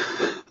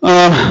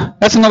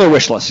 That's another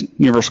wish list.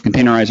 Universal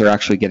containerizer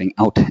actually getting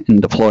out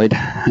and deployed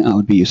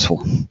would be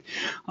useful.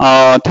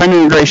 Time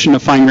integration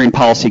of fine-grained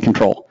policy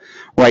control.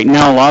 Right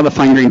now, a lot of the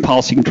fine-grained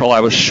policy control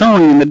I was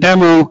showing in the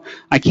demo,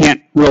 I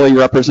can't really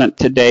represent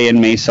today in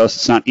Mesos.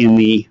 It's not in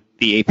the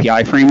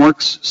API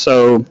frameworks.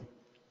 So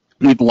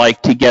we'd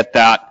like to get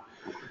that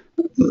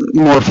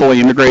more fully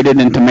integrated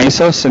into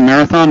Mesos and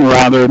Marathon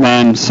rather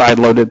than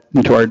side-loaded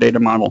into our data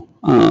model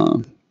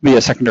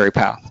via secondary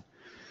path.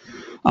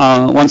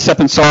 One step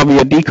install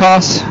via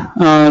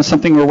DCOS,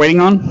 something we're waiting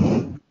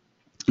on.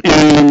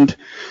 And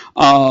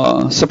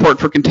support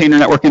for container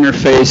network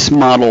interface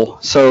model.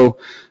 So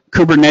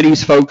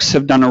Kubernetes folks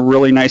have done a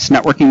really nice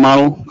networking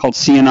model called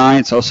CNI.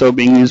 It's also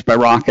being used by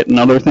Rocket and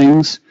other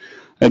things.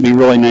 It'd be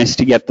really nice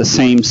to get the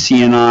same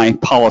CNI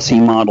policy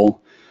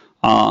model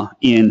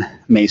in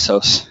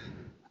Mesos.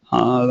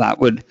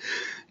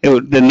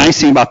 The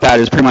nice thing about that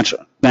is pretty much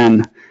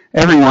then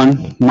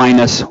everyone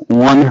minus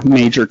one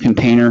major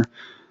container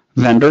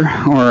vendor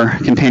or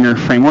container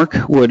framework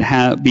would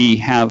have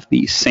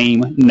the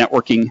same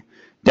networking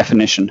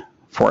definition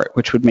for it,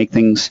 which would make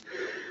things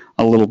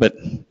a little bit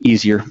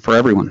easier for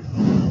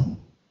everyone.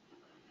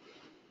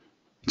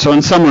 So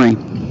in summary,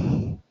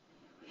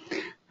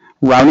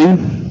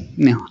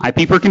 routing,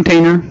 IP per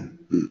container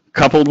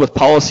coupled with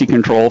policy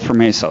control for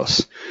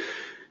Mesos.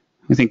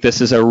 I think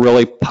this is a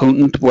really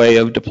potent way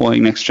of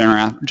deploying next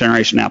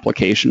generation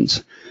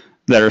applications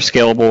that are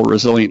scalable,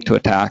 resilient to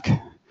attack,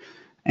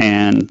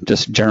 and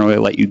just generally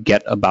let you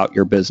get about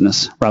your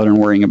business rather than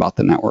worrying about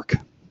the network.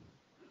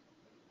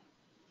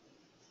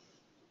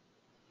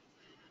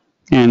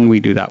 And we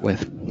do that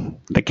with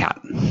the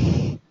cat.